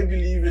in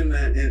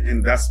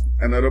and that's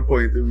another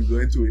point that we go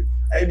into it.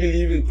 I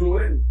believe in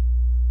clothing.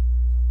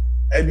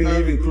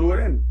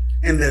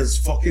 And there's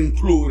fucking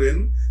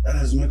clothing that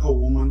has make a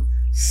woman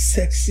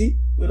sexy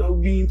without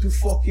being too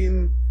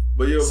fucking.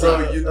 But yo,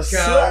 bro, you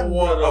can't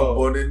want a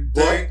burning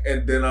thing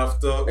and then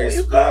after You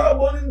explain. got a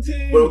burning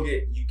thing. But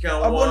okay, you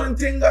can't A want. burning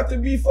thing got to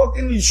be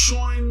fucking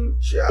showing.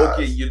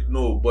 Okay, you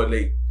know, but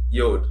like,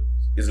 yo,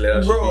 it's like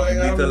that. Bro, I You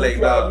have meet her no like that.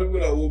 problem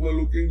with a woman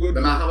looking good.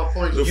 Then I have a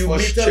point. The You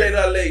first meet her check.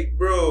 like that, like,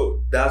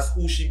 bro, that's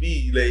who she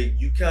be. Like,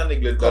 you can't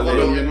neglect that. Come on,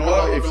 Like, You know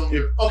what?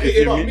 Okay, if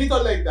if you I meet meet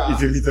her like that,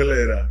 if you meet her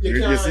like that,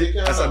 you see,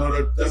 that's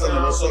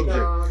another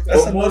subject.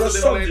 That's but another most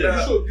of them like subject.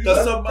 that. You Because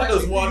should some man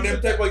just want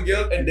them type of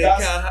girl and they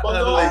That's- can't But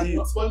handle no, the heat.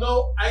 but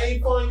no, I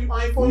ain't found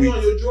you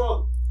on your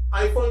drug.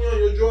 I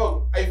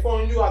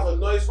found you as a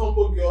nice,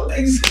 humble girl.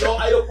 Exactly. No,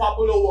 I the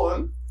popular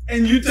one.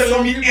 And you telling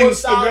Some me people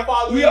start Instagram?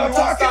 following We are you,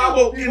 talking start-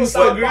 about people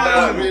start Instagram.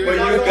 following you. But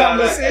No, you no, gotta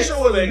conversation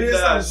was expect based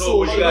that. on No,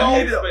 social you gotta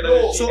media. expect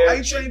No. that. So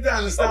I trying to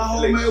understand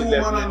how Like, my she woman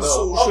let me on know.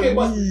 social Okay,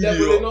 but media.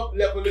 leveling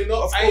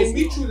up. Of I course ain't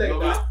meet not. you like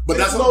that. But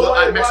that's It's what no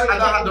I why- mentioned. why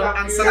I don't you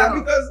answer Yeah, that.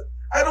 because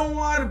I don't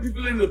want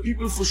the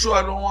people for sure.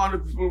 I don't want the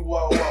people who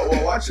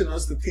are watching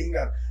us to think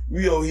that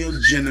we are here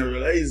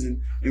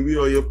generalizing and we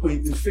are here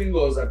pointing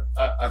fingers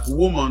at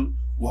women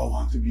who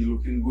want to be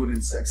looking good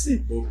and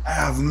sexy. I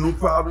have no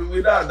problem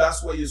with that.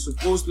 That's what you're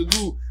supposed to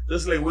do.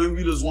 Just like when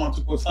we just want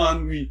to put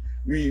on, we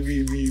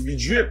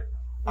drip.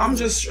 I'm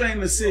just trying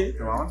to say,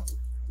 Come on.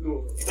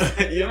 No.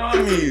 you know what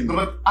I mean? No,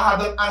 but I had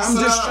an answer.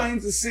 I'm just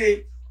trying to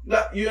say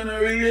that you're in a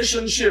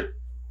relationship.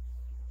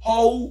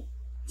 How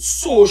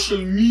social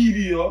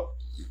media,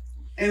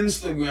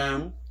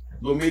 Instagram,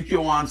 will make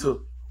you want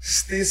to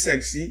stay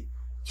sexy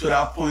to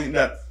that point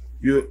that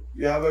you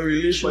have a But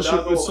relationship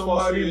that's with our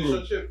somebody, first bro.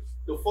 relationship.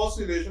 The first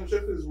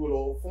relationship is with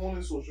our phone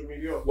and social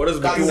media. What does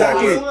That's make you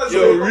Exactly. As soon as you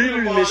Your wake up in real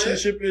the morning-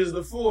 relationship is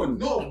the phone.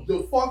 No,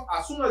 the fuck.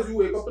 As soon as you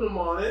wake up in the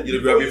morning,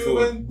 You grab your before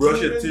phone, even-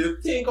 brush you your even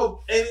teeth. Think of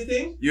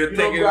anything. You're you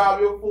thinking- don't grab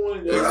your phone.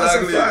 And just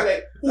Exactly.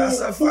 like, That's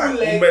a fact.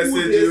 Who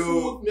message you?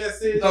 Who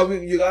message? Now,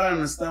 you gotta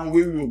understand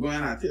where we were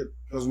going at it,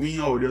 because we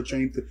know they're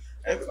trying to.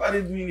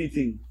 Everybody do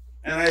anything,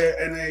 and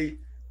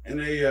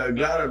I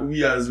glad that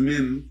we as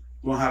men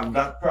don't have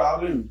that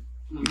problem,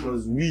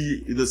 because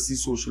we just see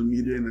social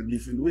media in a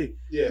different way.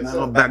 Yeah, And I so-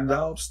 don't back that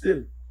up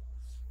still.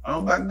 I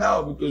don't back that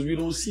up because we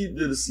don't see it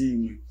the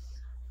same way.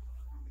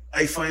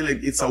 I find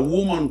like it's a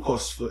woman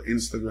cost for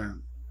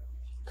Instagram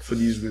for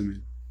these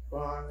women.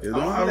 They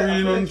don't have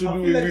really nothing to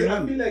do with women.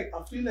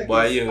 I feel like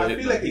Why it's, you- I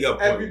feel like you got it's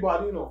point.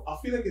 everybody, you know. I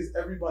feel like it's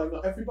everybody, you know.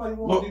 Everybody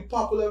But- want to be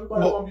popular,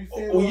 everybody want to be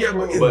famous. Oh yeah,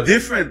 but bro. it's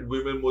different.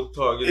 Women more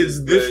target. It's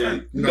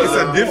different. No, It's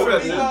a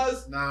different.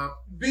 Because Nah.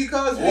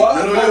 because What?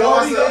 because You know all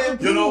what's these the- other you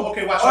people- know,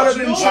 okay, watch, Other watch,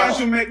 than watch, trying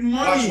to make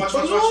money, watch,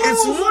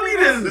 it's money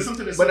then. Listen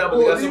to this. But now, Oh,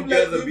 we got some live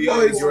girls like- that be live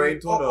on like- the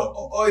grind too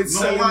now. It's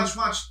No, selling.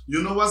 watch.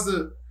 You know what's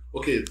the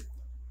okay?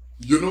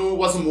 You know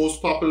what's the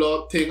most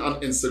popular thing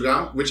on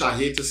Instagram, which I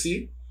hate to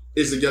see,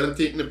 is the girl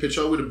taking a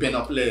picture with the bent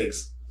up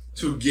legs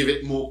to give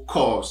it more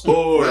curves.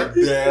 Oh, right?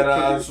 dead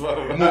ass. Like,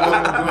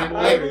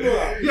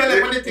 yeah,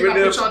 like when they take a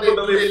picture, they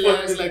put their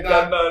legs like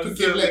that to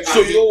give like. So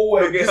yo,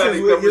 what? Okay, This how is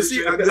they where come you with see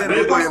shit. again. Listen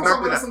We're going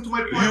back to that. to my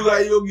point. You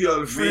got your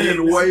girlfriend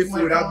and Wait, wife listen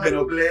to with my that been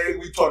point. up leg.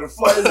 We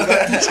 35. We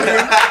got two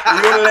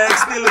children. Your leg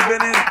still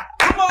bending.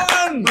 Come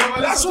on, No,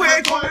 but that's listen where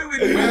I to come my in with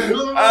point. you.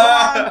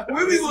 No.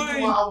 Where we Listen to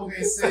going? what I was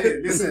gonna say.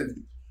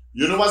 Listen,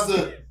 you know what's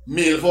the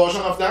male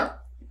version of that?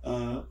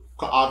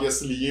 'Cause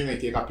obviously you may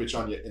take a picture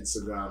on your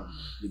Instagram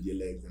with your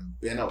legs and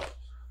bend up.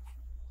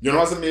 You know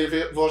what's the male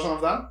version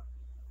of that?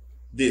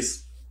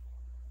 This.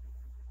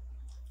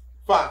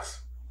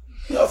 Facts.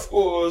 Of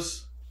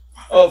course.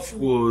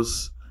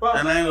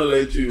 And I ain't gonna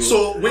let you.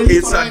 So when he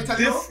it's turn around a and tell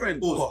you,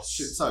 different oh cost.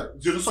 shit, sorry.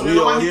 You know, so We you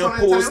know are when he here turn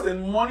around and tell you,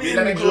 posting money wait,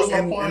 let me and close my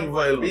in point.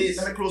 violence. Wait,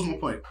 let me close my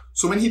point.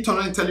 So when he turn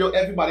around and tell you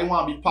everybody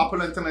want to be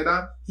popular and things like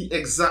that, he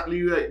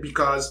exactly right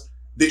because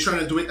they trying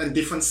to do it in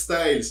different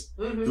styles.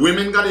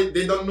 Women got it,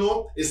 they don't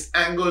know, it's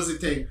angles the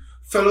thing.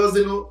 Fellas,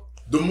 they know,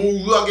 the more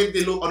rugged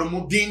they look or the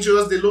more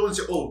dangerous they look and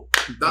say, oh,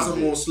 that's the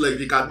most like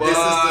because this is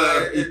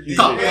the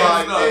top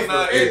line.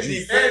 It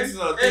depends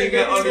not.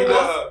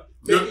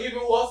 Make it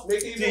even worse.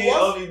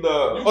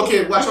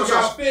 Okay, watch. You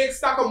got a fake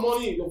stack of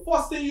money. The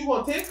first thing you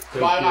gonna take,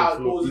 buy that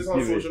post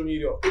on social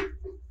media.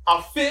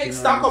 A fake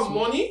stack of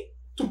money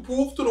to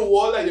prove to the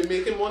world that you're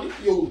making money.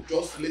 You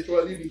just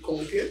literally be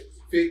conking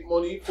fake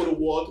money for the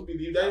world to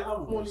believe that you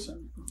have money.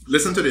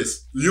 Listen to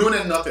this. You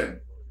ain't nothing.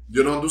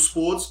 You don't do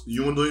sports,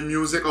 you don't do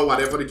music or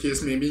whatever the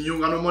case may be. You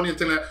ain't got no money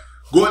until like,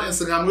 go on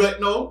Instagram right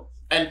now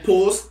and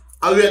post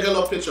a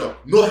regular picture.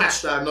 No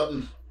hashtag,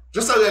 nothing.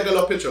 Just a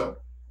regular picture.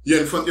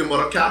 You're in front of your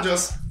mother. Can't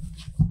just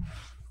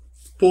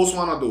post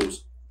one of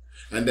those.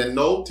 And then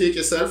now take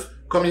yourself,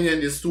 come in here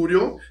in the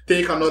studio,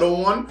 take another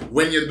one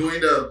when you're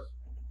doing the.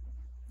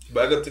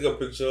 But I gotta take a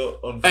picture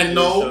on And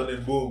now,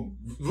 and boom.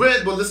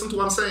 Wait, but listen to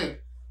what I'm saying.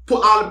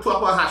 Put all the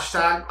proper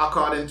hashtag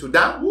according to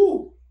that.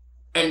 Woo.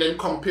 And then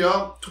compare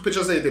two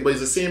pictures later, but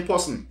it's the same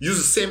person. Use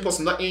the same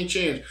person, that ain't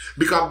changed.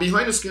 Because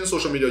behind the screen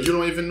social media, you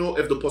don't even know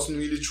if the person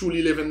really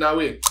truly living that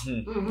way.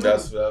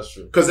 That's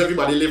true. Because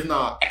everybody live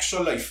now extra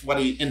life, what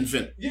they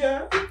invent.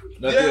 Yeah.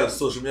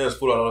 Social media is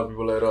full of a lot of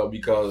people like that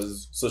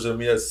because social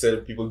media sell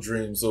people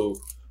dreams. So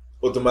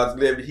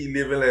automatically, if he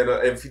living like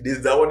that, if this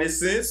that what they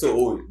say, so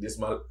oh, this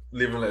man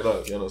living like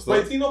that. You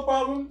understand? But it's no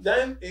problem.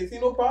 Then it's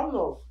no problem.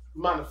 No,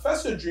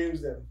 manifest your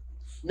dreams. Then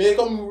make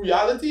them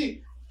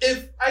reality.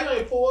 If I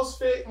don't post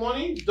fake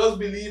money, just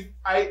believe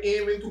I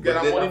aiming to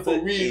get that money for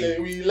real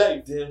in real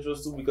life.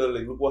 Dangerous too because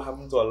like look what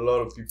happened to a lot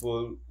of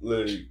people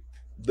like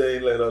they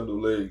ain't like that though,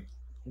 like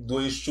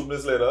doing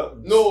stupidness like that.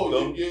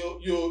 No,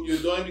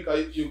 you're doing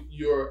because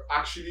you're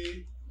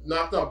actually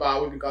not in a bad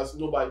way because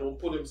nobody don't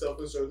put himself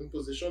in certain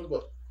positions,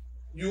 but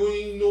you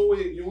ain't no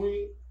way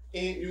you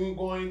ain't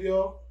going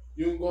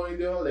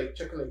there like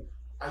checking like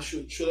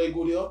should I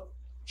go there?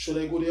 Should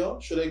I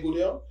go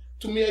there?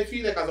 To me, I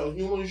feel like as a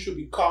human, you should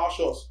be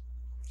cautious.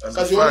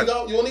 Because you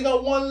only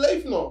got one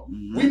life now.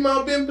 We might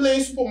have been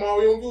playing Super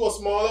Mario when we were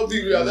smaller.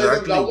 We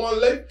realized that one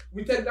life,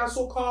 we take that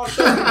so cautious.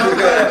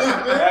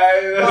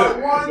 That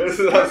one, we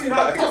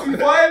had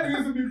 35, we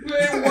used to be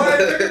playing one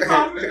life.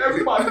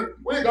 Everybody,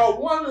 when you got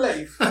one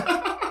life,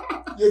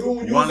 you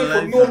don't use it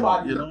for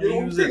nobody. You don't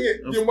use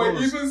it. You might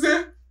even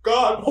say,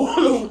 God, all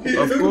the way.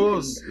 Of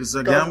course, it's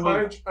a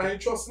gamble. I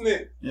ain't trusting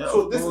it. Yeah,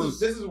 so this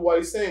is why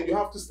he's saying you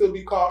have to still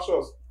be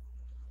cautious.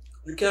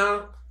 You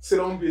can't sit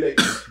down and be like,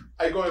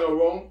 I going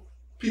around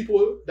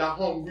people that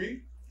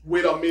hungry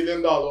with $1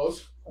 million.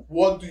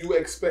 What do you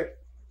expect?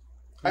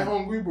 I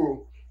hungry,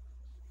 bro.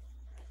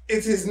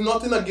 It is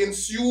nothing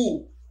against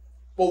you.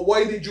 But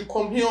why did you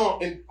come here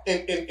and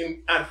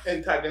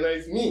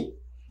antagonize me?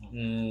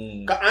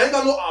 Cause I ain't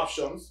got no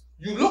options.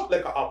 You look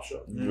like an option.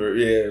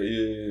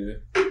 Yeah.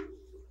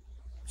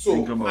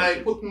 So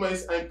I'm putting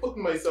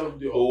myself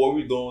there. But what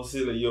we don't say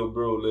like, yo,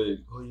 bro,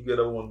 like, how you get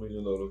that $1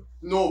 million?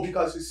 No,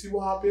 because you see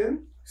what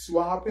happened? See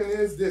what happened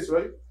is this,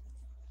 right?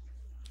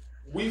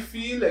 We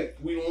feel like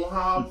we don't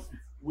have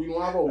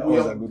a way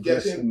of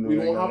getting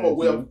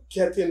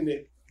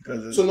it.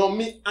 So now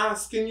me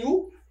asking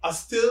you, I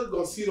still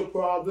gonna see the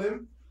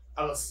problem,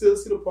 and I still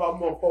see the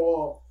problem of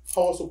how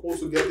I'm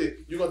supposed to get it.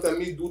 You're gonna tell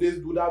me do this,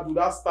 do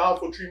that, starve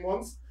for 3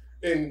 months,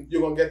 and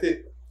you're gonna get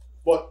it.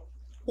 But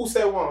who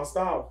said we wanna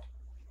starve?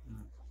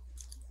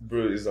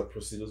 Bro, is that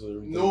procedures or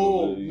everything?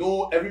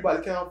 No,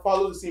 everybody can't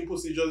follow the same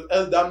procedures.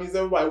 Else that means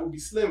everybody will be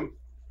slim.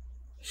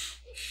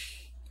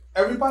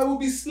 Everybody will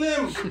be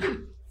slim.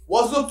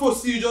 What's the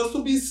procedures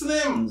to be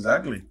slim?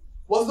 Exactly.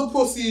 What's the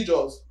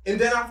procedures? And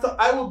then after,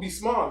 I will be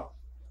smart.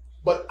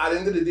 But at the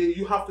end of the day,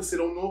 you have to say,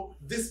 don't know,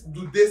 this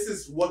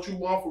is what you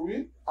want for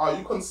real. Are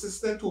you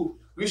consistent to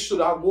reach to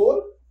that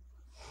goal?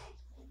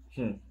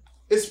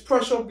 It's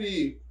pressure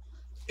be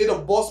in a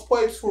bus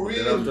pipes for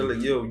real. Then after,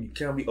 like, yo, you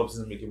can't be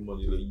upset making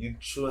money. Like, you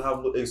shouldn't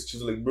have no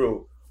excuse. Like,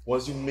 bro,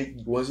 once you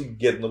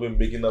get up and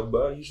making that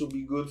bag, you should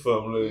be good,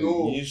 fam. Like,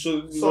 no, you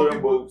should be some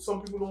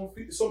people don't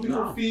feel. Some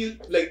people feel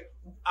like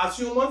as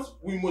humans,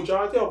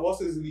 majority of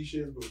us is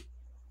leashes, bro.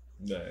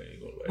 Nah, you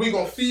gonna like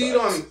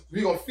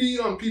we gonna feed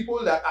on people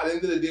that at the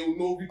end of the day we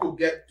know we could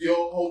get there.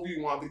 How do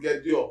you want to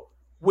get there?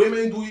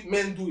 Women do it,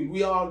 men do it,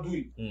 we all do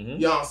it.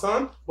 You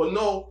understand? But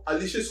no, at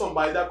least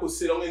somebody that could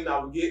sit down and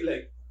navigate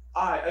like,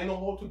 I know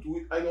how to do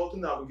it, I know how to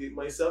navigate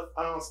myself,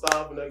 I don't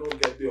starve and I gonna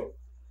get there.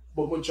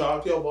 But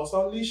majority of us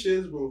are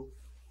leashes, bro.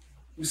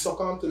 We suck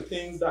on to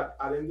things that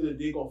at the end of the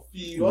day gonna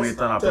feed us. Wait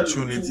on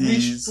opportunities. To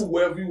reach to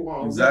where we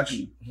want.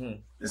 Exactly.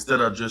 Instead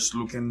of just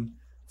looking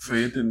for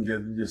it and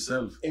get it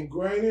yourself. And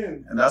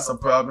grinding. And that's a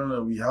problem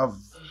that we have.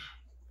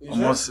 I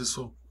must say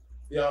so.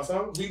 You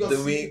understand?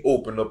 We ain't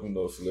open up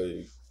enough,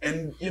 like.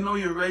 And you know,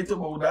 you're right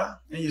about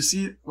that. And you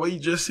see what you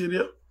just said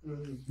there?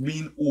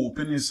 Being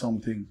open is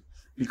something.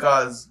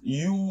 Because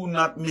you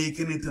not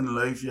making it in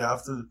life, you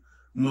have to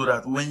know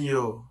that when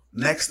you're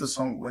next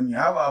to when you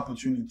have an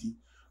opportunity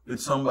with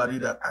somebody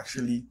that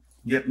actually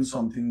getting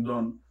something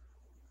done,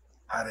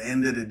 at the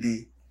end of the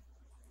day,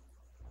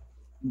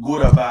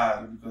 good or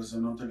bad, because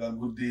you know take a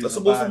good day. That's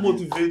supposed to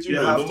motivate you,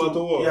 no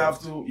matter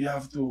what. You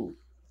have to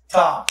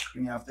talk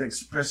and you have to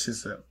express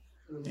yourself.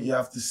 And you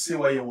have to say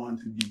what you want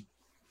to be.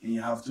 And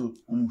you have to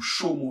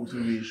show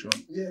motivation.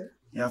 Yeah.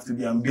 You have to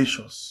be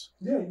ambitious.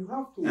 Yeah, you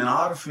have to. In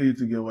order for you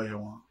to get what you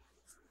want.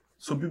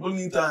 So people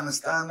need to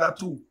understand that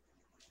too.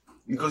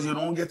 Because you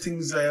don't get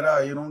things like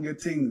that. You don't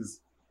get things.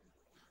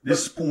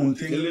 This spoon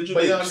thing.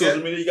 Literally, social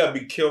media, you gotta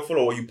be careful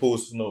of what you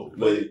post now.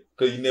 Like,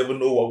 cause you never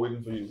know what's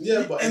waiting for you.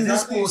 Yeah, but and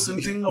exactly. this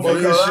posting thing But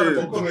about you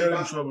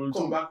shit.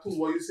 come back to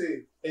what you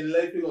say. In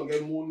life, you're gonna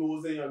get more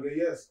no's than you're gonna get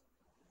yes.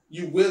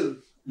 You will.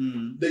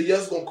 The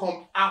yes gonna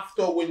come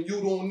after when you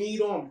don't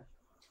need them.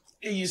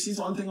 Hey, you see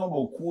something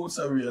about quotes?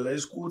 I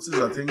realize quotes is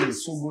a thing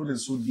that's so good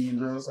and so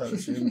dangerous at the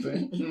same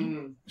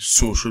time.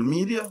 Social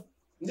media.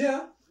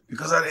 Yeah.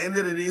 Because at the end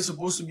of the day, it's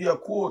supposed to be a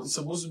quote. It's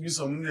supposed to be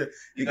something that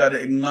you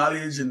gotta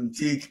acknowledge and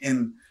take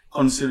in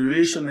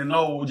consideration. And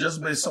now,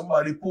 just by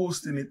somebody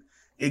posting it,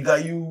 it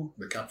got you.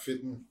 The cap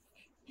fitting.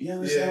 You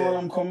understand where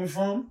I'm coming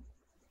from?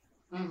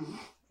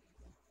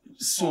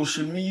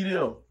 Social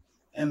media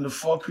and the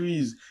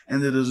fuckeries,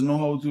 and they doesn't know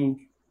how to,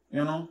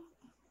 you know.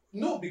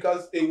 No,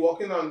 because it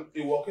walking on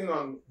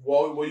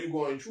what you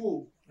going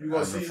through. You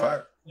gonna see.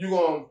 You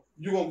gonna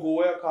go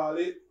where call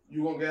it.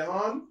 You gonna get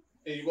on.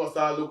 And you're gonna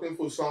start looking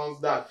for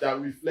songs that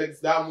reflects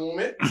that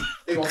moment.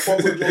 They gonna fuck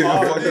with you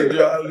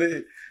all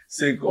day.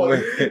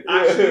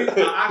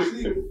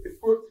 Actually,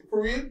 for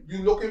real,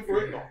 you looking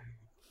for it now.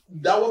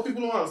 That's what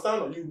people don't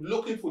understand. Now. You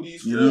looking for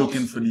these. You're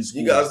looking for these.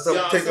 You gotta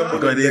stop taking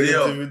about the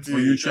negativity.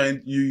 When you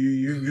trying,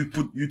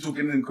 you took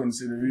it in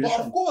consideration.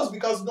 But of course,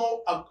 because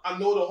no, I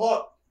know the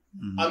heart.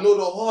 I know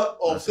the heart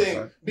of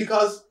thing.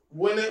 Because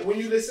when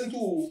you listen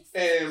to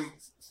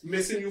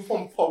Missing You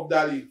from Puff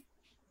Daddy.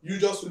 You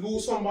just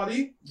lose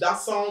somebody, that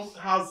song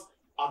has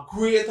a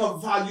greater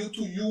value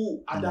to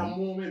you at that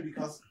moment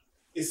because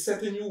it's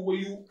setting you where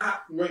you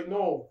at right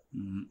now.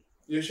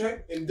 You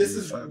check? And this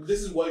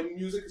is why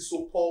music is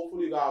so powerful.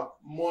 You got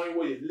mind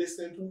what you're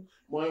listening to,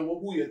 mind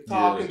who you're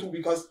talking to,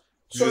 because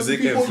certain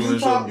people you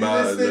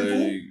listen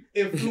to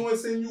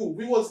influencing you.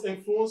 We was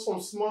influenced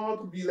from small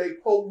to be like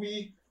how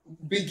we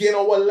begin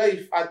our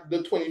life at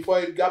the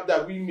 25 gap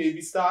that we maybe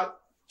start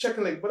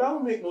checking like, but that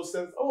don't make no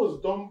sense. I was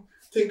dumb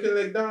thinking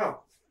like that.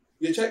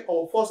 You check,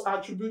 our first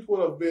attribute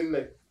would have been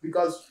like,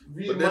 because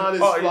real man is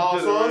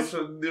flowers.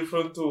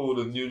 Different to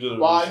the new generation.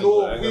 But I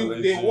know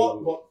they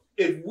work, but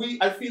if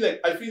I feel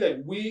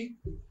like we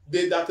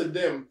did that to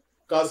them,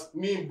 because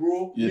me and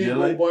bro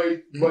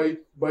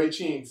buy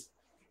chains.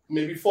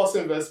 Maybe first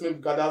investment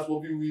because that's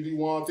what we really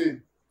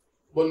wanted.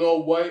 But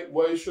no,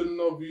 why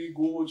shouldn't we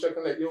go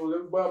checking like, yo,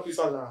 let's buy a piece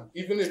of land,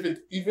 even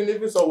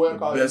if it's a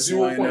work out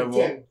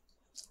 0.10.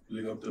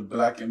 Look up the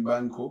Black and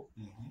Banco.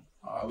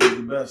 Always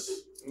the best.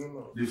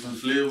 Different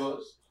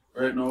flavors.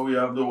 Right now we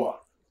have the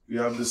what? We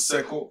have the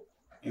Seco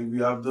and we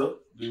have the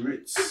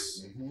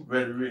Ritz.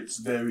 Red Ritz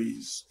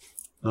berries.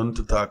 None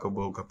to talk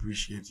about.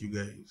 Appreciate you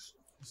guys.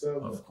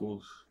 Of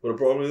course. But the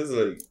problem is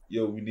like,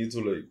 yo, we need to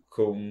like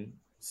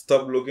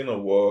stop looking at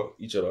what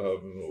each other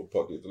have in our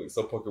pocket. Like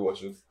stop pocket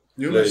watching.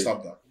 You never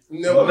stop that.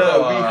 No, we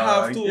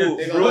have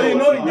to. Bro, you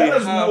know, you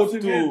have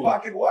motivate to.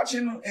 pocket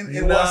watching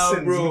in what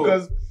sense? Bro.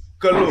 Because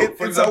look,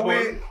 for it's example, a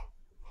way.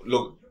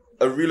 Look,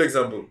 a real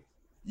example.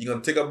 You're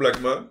gonna take a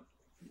black man,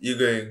 you're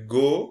gonna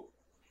go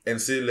and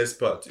say let's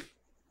party.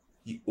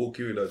 He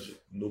okay with that shit,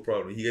 no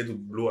problem. He get to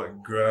blow a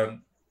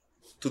grand,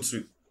 too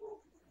sweet.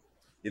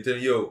 You tell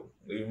him, yo,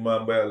 the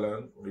man buy a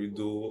land, we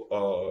do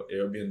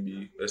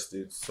Airbnb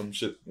estate, some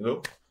shit, you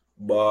know?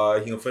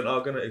 But he gonna find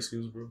all kind of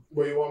excuse, bro.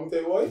 But you want me to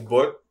tell you why?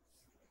 But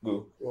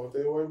go. You want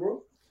me to tell you why,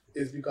 bro?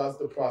 It's because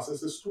the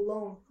process is too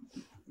long.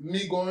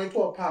 Me going to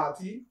a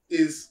party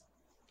is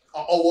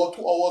an hour,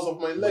 2 hours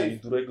of my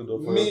life.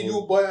 Me,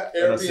 you buy an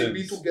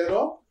Airbnb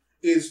together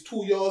is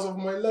 2 years of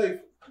my life.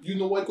 You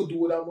know what I could do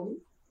with that money?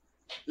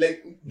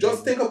 Like,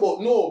 just think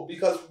about, no,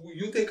 because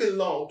you thinking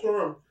long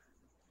term,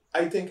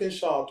 I thinking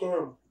short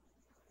term.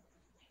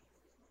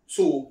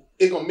 So,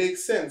 it gonna make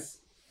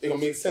sense. It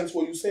gonna make sense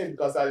what you're saying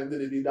because at the end of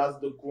the day, that's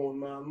the grown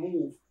man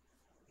move.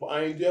 But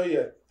I ain't there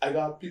yet. I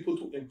got people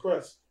to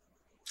impress.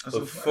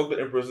 So fuck the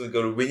impression,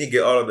 because when you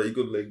get out of that, you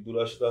could like do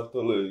that shit after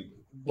like.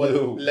 But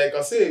like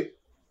I say,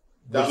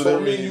 that's what I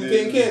mean you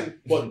thinking.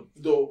 But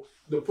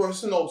the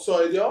person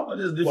outside there,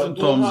 there's different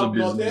terms of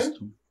business nothing,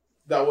 too.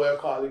 that way I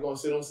call it gonna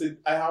say, don't say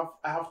I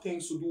have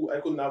things to do. I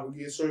could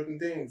navigate certain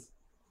things.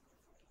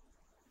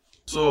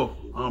 So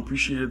I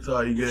appreciate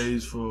you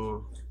guys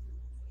for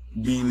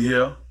being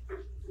here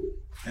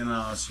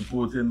and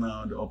supporting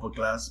the Upper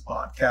Class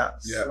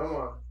Podcast. Yeah. Come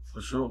on.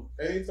 For sure.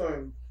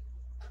 Anytime.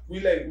 We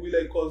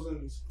like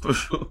cousins. For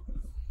sure.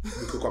 We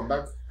could come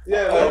back.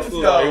 Yeah,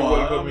 Come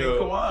on.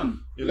 Come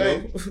on. You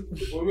like, know?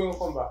 when we gonna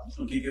come back?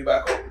 We'll kick it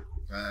back up.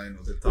 I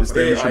know the This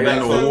thing should be in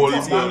the whole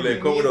team.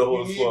 Like, come with a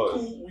whole squad.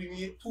 We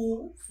need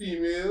two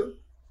female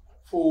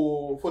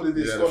for the Yeah,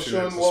 the discussion.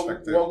 female What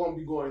perspective. gonna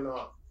be going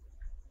on?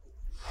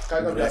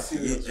 Kind of that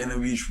serious. And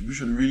we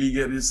should really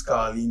get this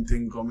Carlene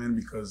thing coming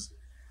because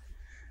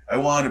I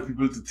want the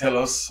people to tell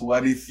us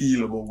what they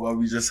feel about what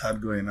we just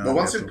had going on. But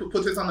once you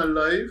put it on a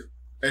live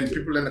and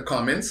people in the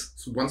comments,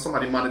 so once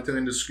somebody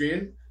monitoring the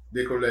screen,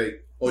 they could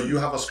like, or you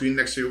have a screen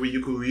next to you where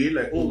you could read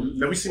like, oh,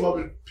 let me see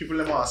what people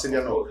in my city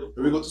know.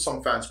 When we go to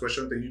some fans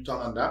question, then you turn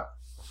on that,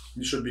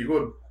 you should be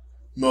good.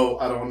 No,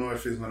 I don't know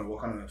if it's gonna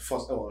work on the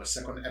first or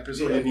second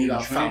episode. Yeah, You need a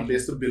we'll fan try.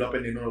 base to build up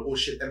and they know, oh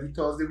shit, every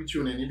Thursday we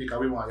tune in because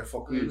we want your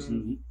fucking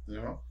Mm-hmm.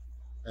 you know?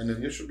 And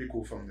then it should be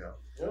cool from there.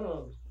 Yeah.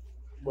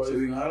 But So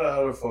we're gonna have a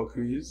lot of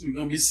fuckeries. We're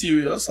gonna be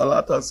serious a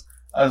lot as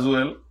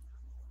well.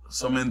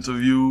 Some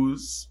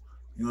interviews,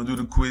 do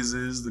the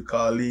quizzes, the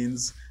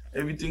Carlines,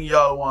 everything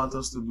y'all want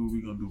us to do,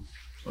 we're gonna do.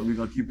 But we're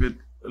gonna keep it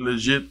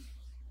legit.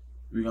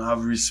 We're gonna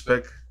have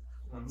respect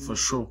for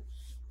sure.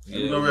 And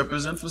we're gonna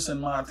represent for St.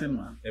 Martin,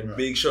 man. And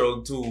big shout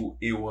out to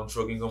A1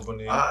 Trucking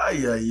Company, Yeah.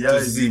 to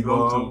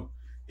Z-Bomb,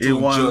 to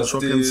A1 Justice,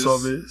 Trucking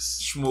Service.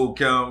 Smoke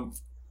Camp,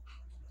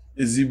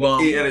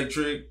 Z-Bomb. A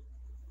Electric,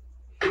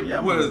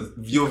 Yeah, well, man.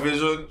 View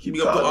Vision. Keep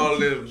Big up to calling, all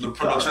the keep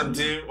production calling.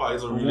 team. Wow,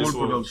 it's a The really whole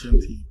swell.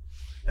 production team.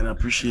 And I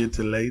appreciate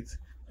the light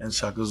and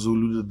Shaka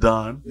Zulu the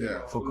Don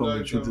Yeah. for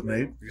coming through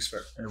tonight.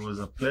 Respect. It was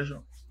a pleasure.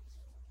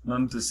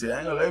 Nothing to say. I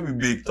ain't gonna lie, we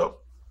baked up.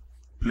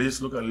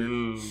 Place look a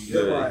little.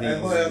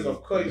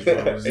 of course.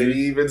 And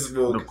he even The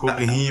smoke. cook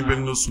and he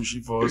bring no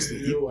sushi for us to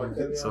eat. Yo, I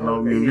tell you, So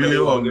now we're really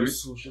hungry.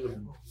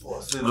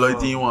 The light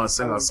thing you want to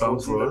sing a song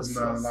for us.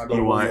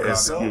 You want to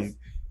escape.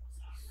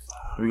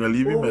 We're gonna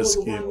leave him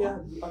escape.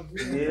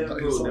 Yeah,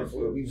 bro,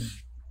 definitely.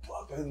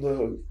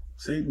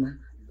 Say it, man.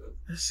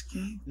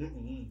 Escape.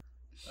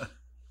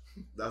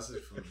 That's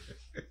it for me.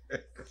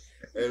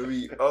 And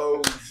we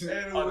oh,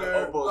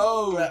 Anywhere.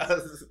 Oh,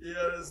 you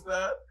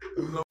understand?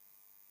 No.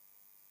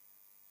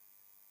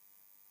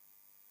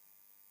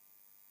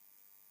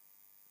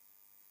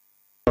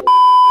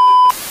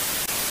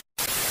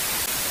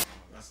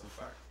 That's a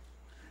fact.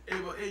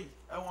 Hey,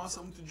 I want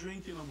something to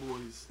drink,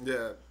 boys.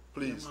 Yeah,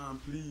 please. Yeah, man,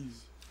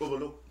 please.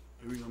 Overlook.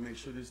 We're gonna make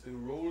sure this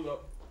thing roll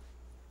up.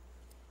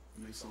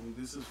 Make some.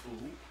 This is for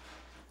who?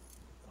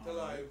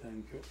 Tell her,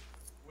 Thank you.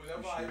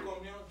 whenever I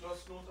come here,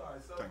 just know to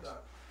myself Thanks.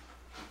 that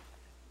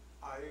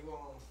I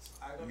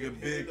gonna You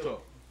get baked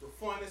up. The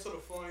finest of the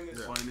finest.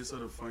 The finest of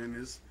the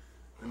finest.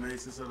 The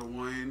nicest of the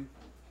wine.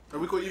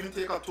 And we could even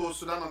take a toast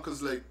to that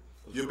because like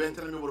you've been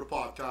telling me about the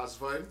podcast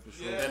vibe.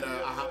 sure. And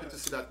Yeah, I'm happy yeah. to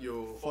see that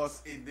you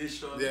First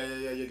edition.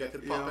 you get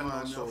it Yeah, popping man,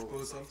 now. So of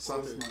course,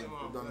 something man. Yeah, man,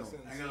 we don't know.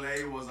 blessings. I ain't gonna lie,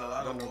 it was a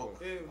lot of Don't know.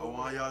 work. Hey, I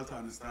want y'all to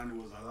understand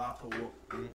it was a lot of work.